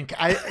 humpadink.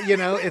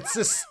 It's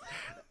just...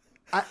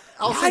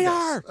 I'll say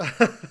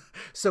this.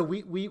 So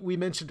we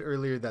mentioned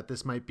earlier that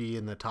this might be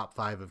in the top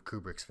 5 of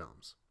Kubrick's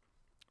films.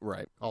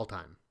 Right. All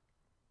time.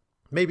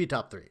 Maybe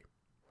top 3.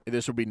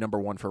 This would be number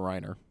 1 for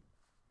Reiner.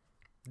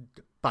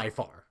 By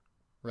far.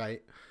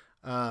 Right?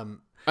 I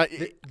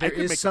could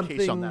make a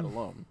case on that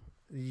alone.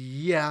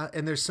 Yeah,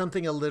 and there's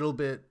something a little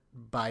bit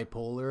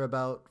bipolar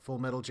about Full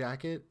Metal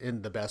Jacket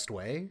in the best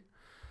way.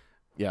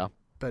 Yeah.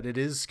 But it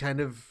is kind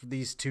of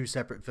these 2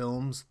 separate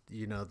films,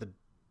 you know, the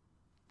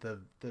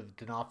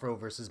D'Onofrio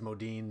versus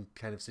Modine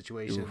kind of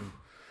situation.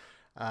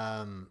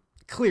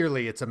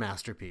 Clearly it's a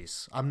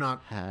masterpiece. I'm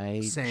not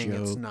saying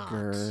Joker. It's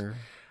not.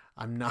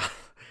 I'm not.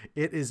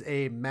 It is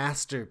a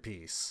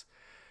masterpiece.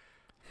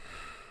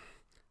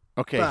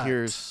 Okay,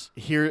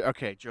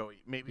 okay,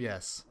 Joey, maybe.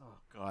 Yes. Oh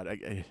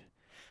God,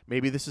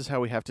 maybe this is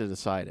how we have to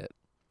decide it.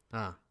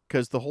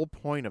 Because the whole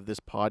point of this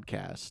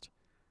podcast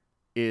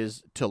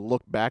is to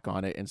look back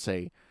on it and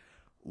say,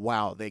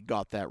 wow, they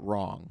got that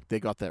wrong. They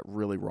got that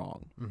really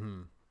wrong.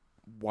 Mm-hmm.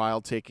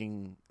 While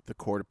taking the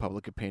court of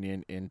public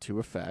opinion into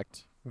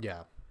effect.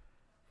 Yeah.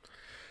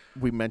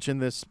 We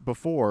mentioned this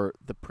before.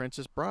 The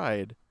Princess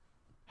Bride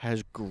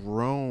has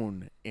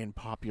grown in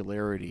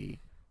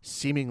popularity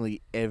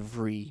seemingly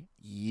every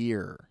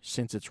year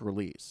since its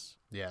release.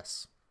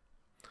 Yes.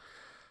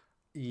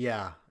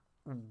 Yeah.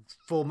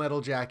 Full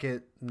Metal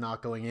Jacket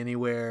not going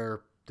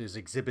anywhere. There's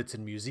exhibits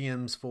in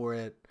museums for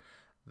it.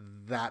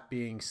 That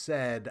being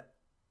said,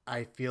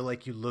 I feel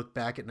like you look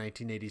back at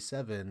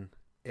 1987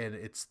 and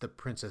it's The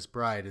Princess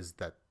Bride is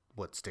that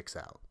what sticks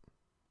out.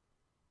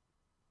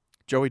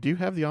 Joey, do you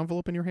have the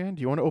envelope in your hand?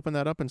 Do you want to open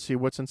that up and see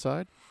what's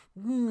inside?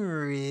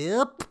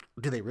 Rip.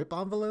 Do they rip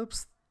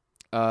envelopes?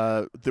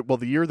 The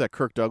year that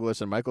Kirk Douglas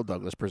and Michael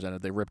Douglas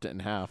presented, they ripped it in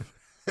half.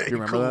 Do you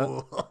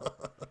remember that?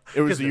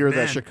 It was the year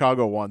that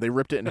Chicago won. They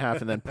ripped it in half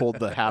and then pulled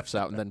the halves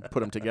out and then put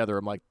them together.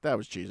 I'm like, that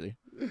was cheesy.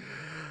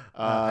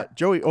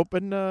 Joey,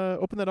 open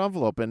that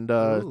envelope, and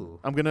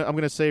I'm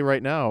gonna say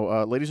right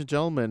now, ladies and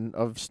gentlemen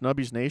of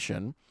Snubbies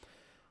Nation,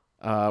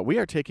 we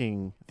are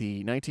taking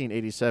the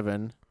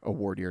 1987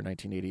 award year,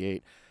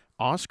 1988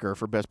 Oscar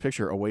for Best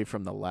Picture away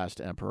from The Last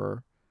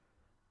Emperor,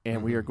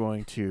 and we are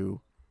going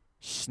to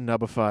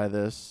snubify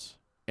this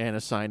and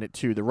assign it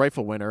to the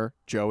rightful winner,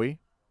 Joey.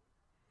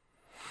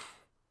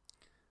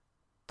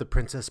 The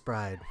Princess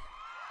Bride.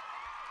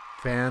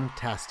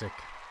 Fantastic.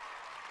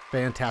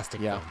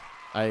 Fantastic film.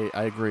 I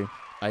agree.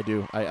 I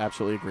do. I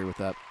absolutely agree with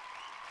that.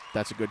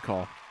 That's a good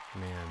call.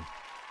 Man.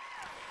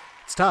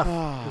 It's tough.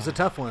 It was a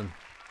tough one.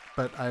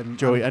 But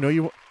Joey, I know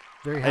you...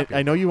 Very happy.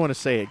 I know you want to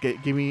say it.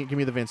 Give me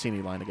the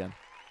Vancini line again.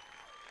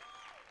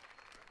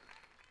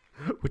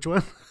 Which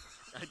one?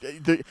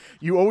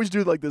 You always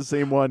do like the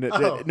same one.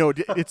 Oh. No,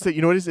 it's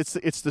you know what it is?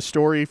 It's the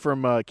story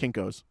from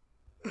Kinko's.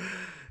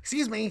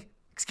 Excuse me.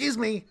 Do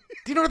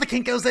you know what the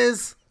Kinko's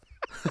is?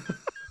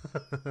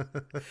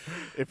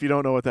 If you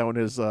don't know what that one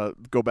is,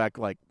 go back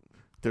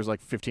there's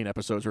 15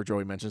 episodes where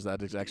Joey mentions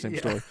that exact same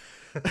story.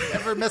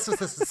 Never mess with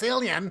the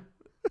Sicilian.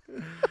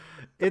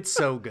 It's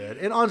so good.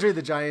 And Andre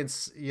the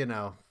Giant's,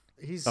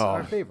 he's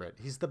our favorite.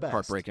 He's the best.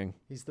 Heartbreaking.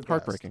 He's the best.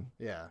 Heartbreaking.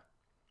 Yeah.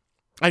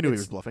 I knew he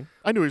was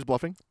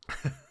bluffing.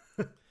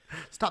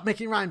 Stop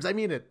making rhymes. I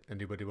mean it.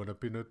 Anybody want a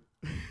peanut?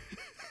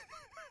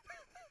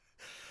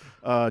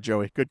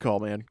 Joey, good call,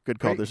 man. Good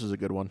call. This is a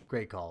good one.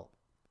 Great call.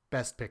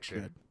 Best picture.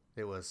 Good.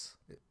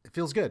 It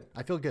feels good.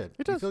 I feel good.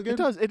 It does. You feel good? It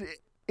does.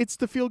 It's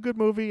the feel good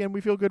movie, and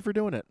we feel good for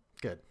doing it.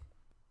 Good.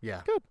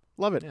 Yeah. Good.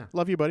 Love it. Yeah.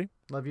 Love you, buddy.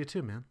 Love you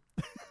too, man.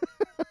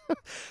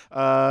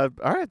 All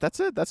right, that's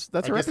it. That's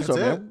our episode,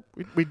 man.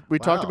 We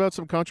talked Wow. about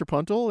some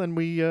contrapuntal, and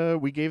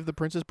we gave the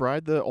Princess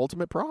Bride the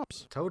ultimate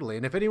props. Totally.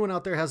 And if anyone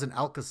out there has an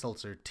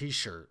Alka-Seltzer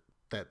T-shirt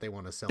that they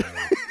want to sell me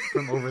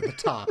from Over the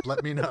Top,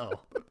 let me know.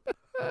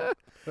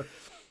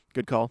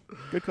 Good call.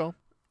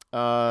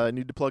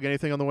 Need to plug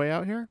anything on the way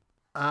out here?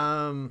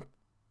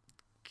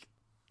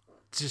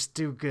 Just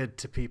do good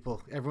to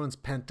people. Everyone's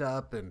pent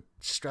up and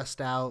stressed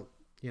out.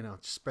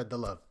 Just spread the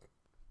love.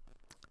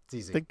 It's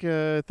easy. Think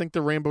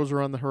the rainbows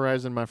are on the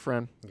horizon, my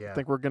friend. Yeah. I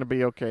think we're gonna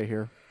be okay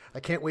here. I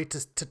can't wait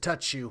to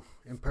touch you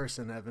in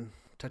person, Evan.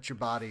 Touch your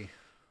body.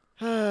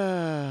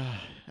 I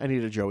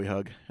need a Joey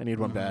hug. I need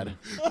one bad.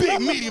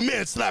 Big meaty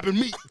man slapping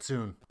meat.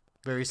 Soon.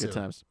 Very soon.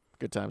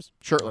 Good times.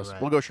 Shirtless. All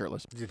right. We'll go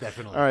shirtless.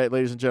 Definitely. All right,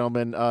 ladies and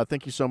gentlemen.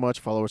 Thank you so much.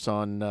 Follow us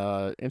on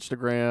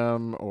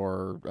Instagram,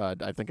 or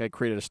I think I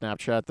created a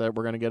Snapchat that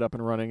we're going to get up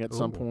and running at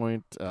some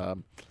point.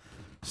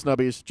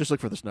 Snubbies. Just look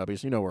for the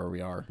Snubbies. You know where we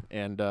are.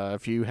 And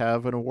if you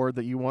have an award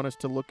that you want us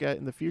to look at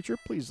in the future,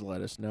 please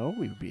let us know.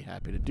 We would be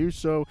happy to do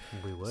so.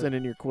 We would. Send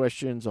in your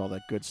questions, all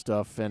that good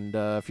stuff. And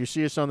if you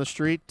see us on the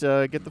street,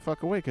 get the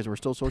fuck away, because we're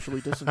still socially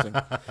distancing.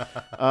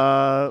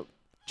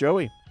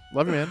 Joey,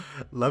 love you, man.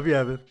 Love you,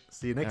 Evan.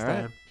 See you next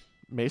time.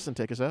 Mason,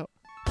 take us out.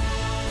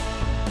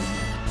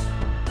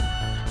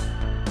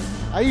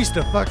 I used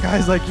to fuck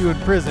guys like you in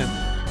prison.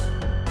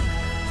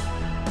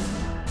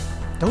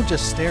 Don't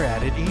just stare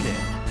at it, eat it.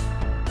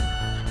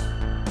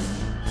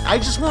 I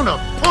just want to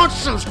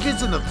punch those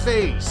kids in the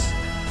face.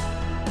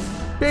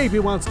 Baby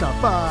wants to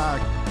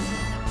fuck.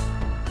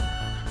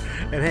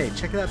 And hey,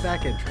 check that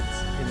back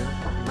entrance. You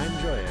might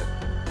enjoy it.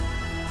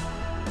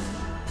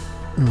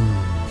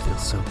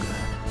 Feels so good.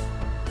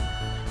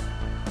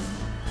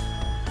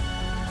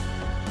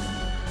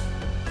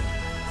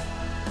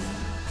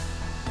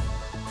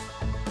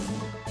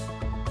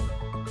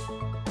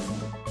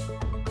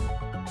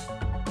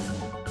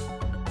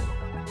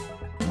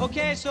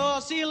 Okay, so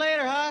I'll see you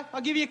later, huh? I'll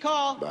give you a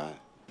call. Bye.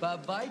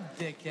 Bye-bye,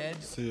 dickhead.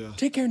 See ya.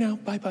 Take care now.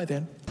 Bye-bye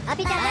then.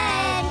 Happy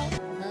time.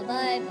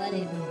 Bye-bye,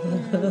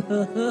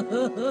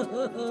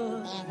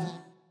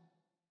 buddy.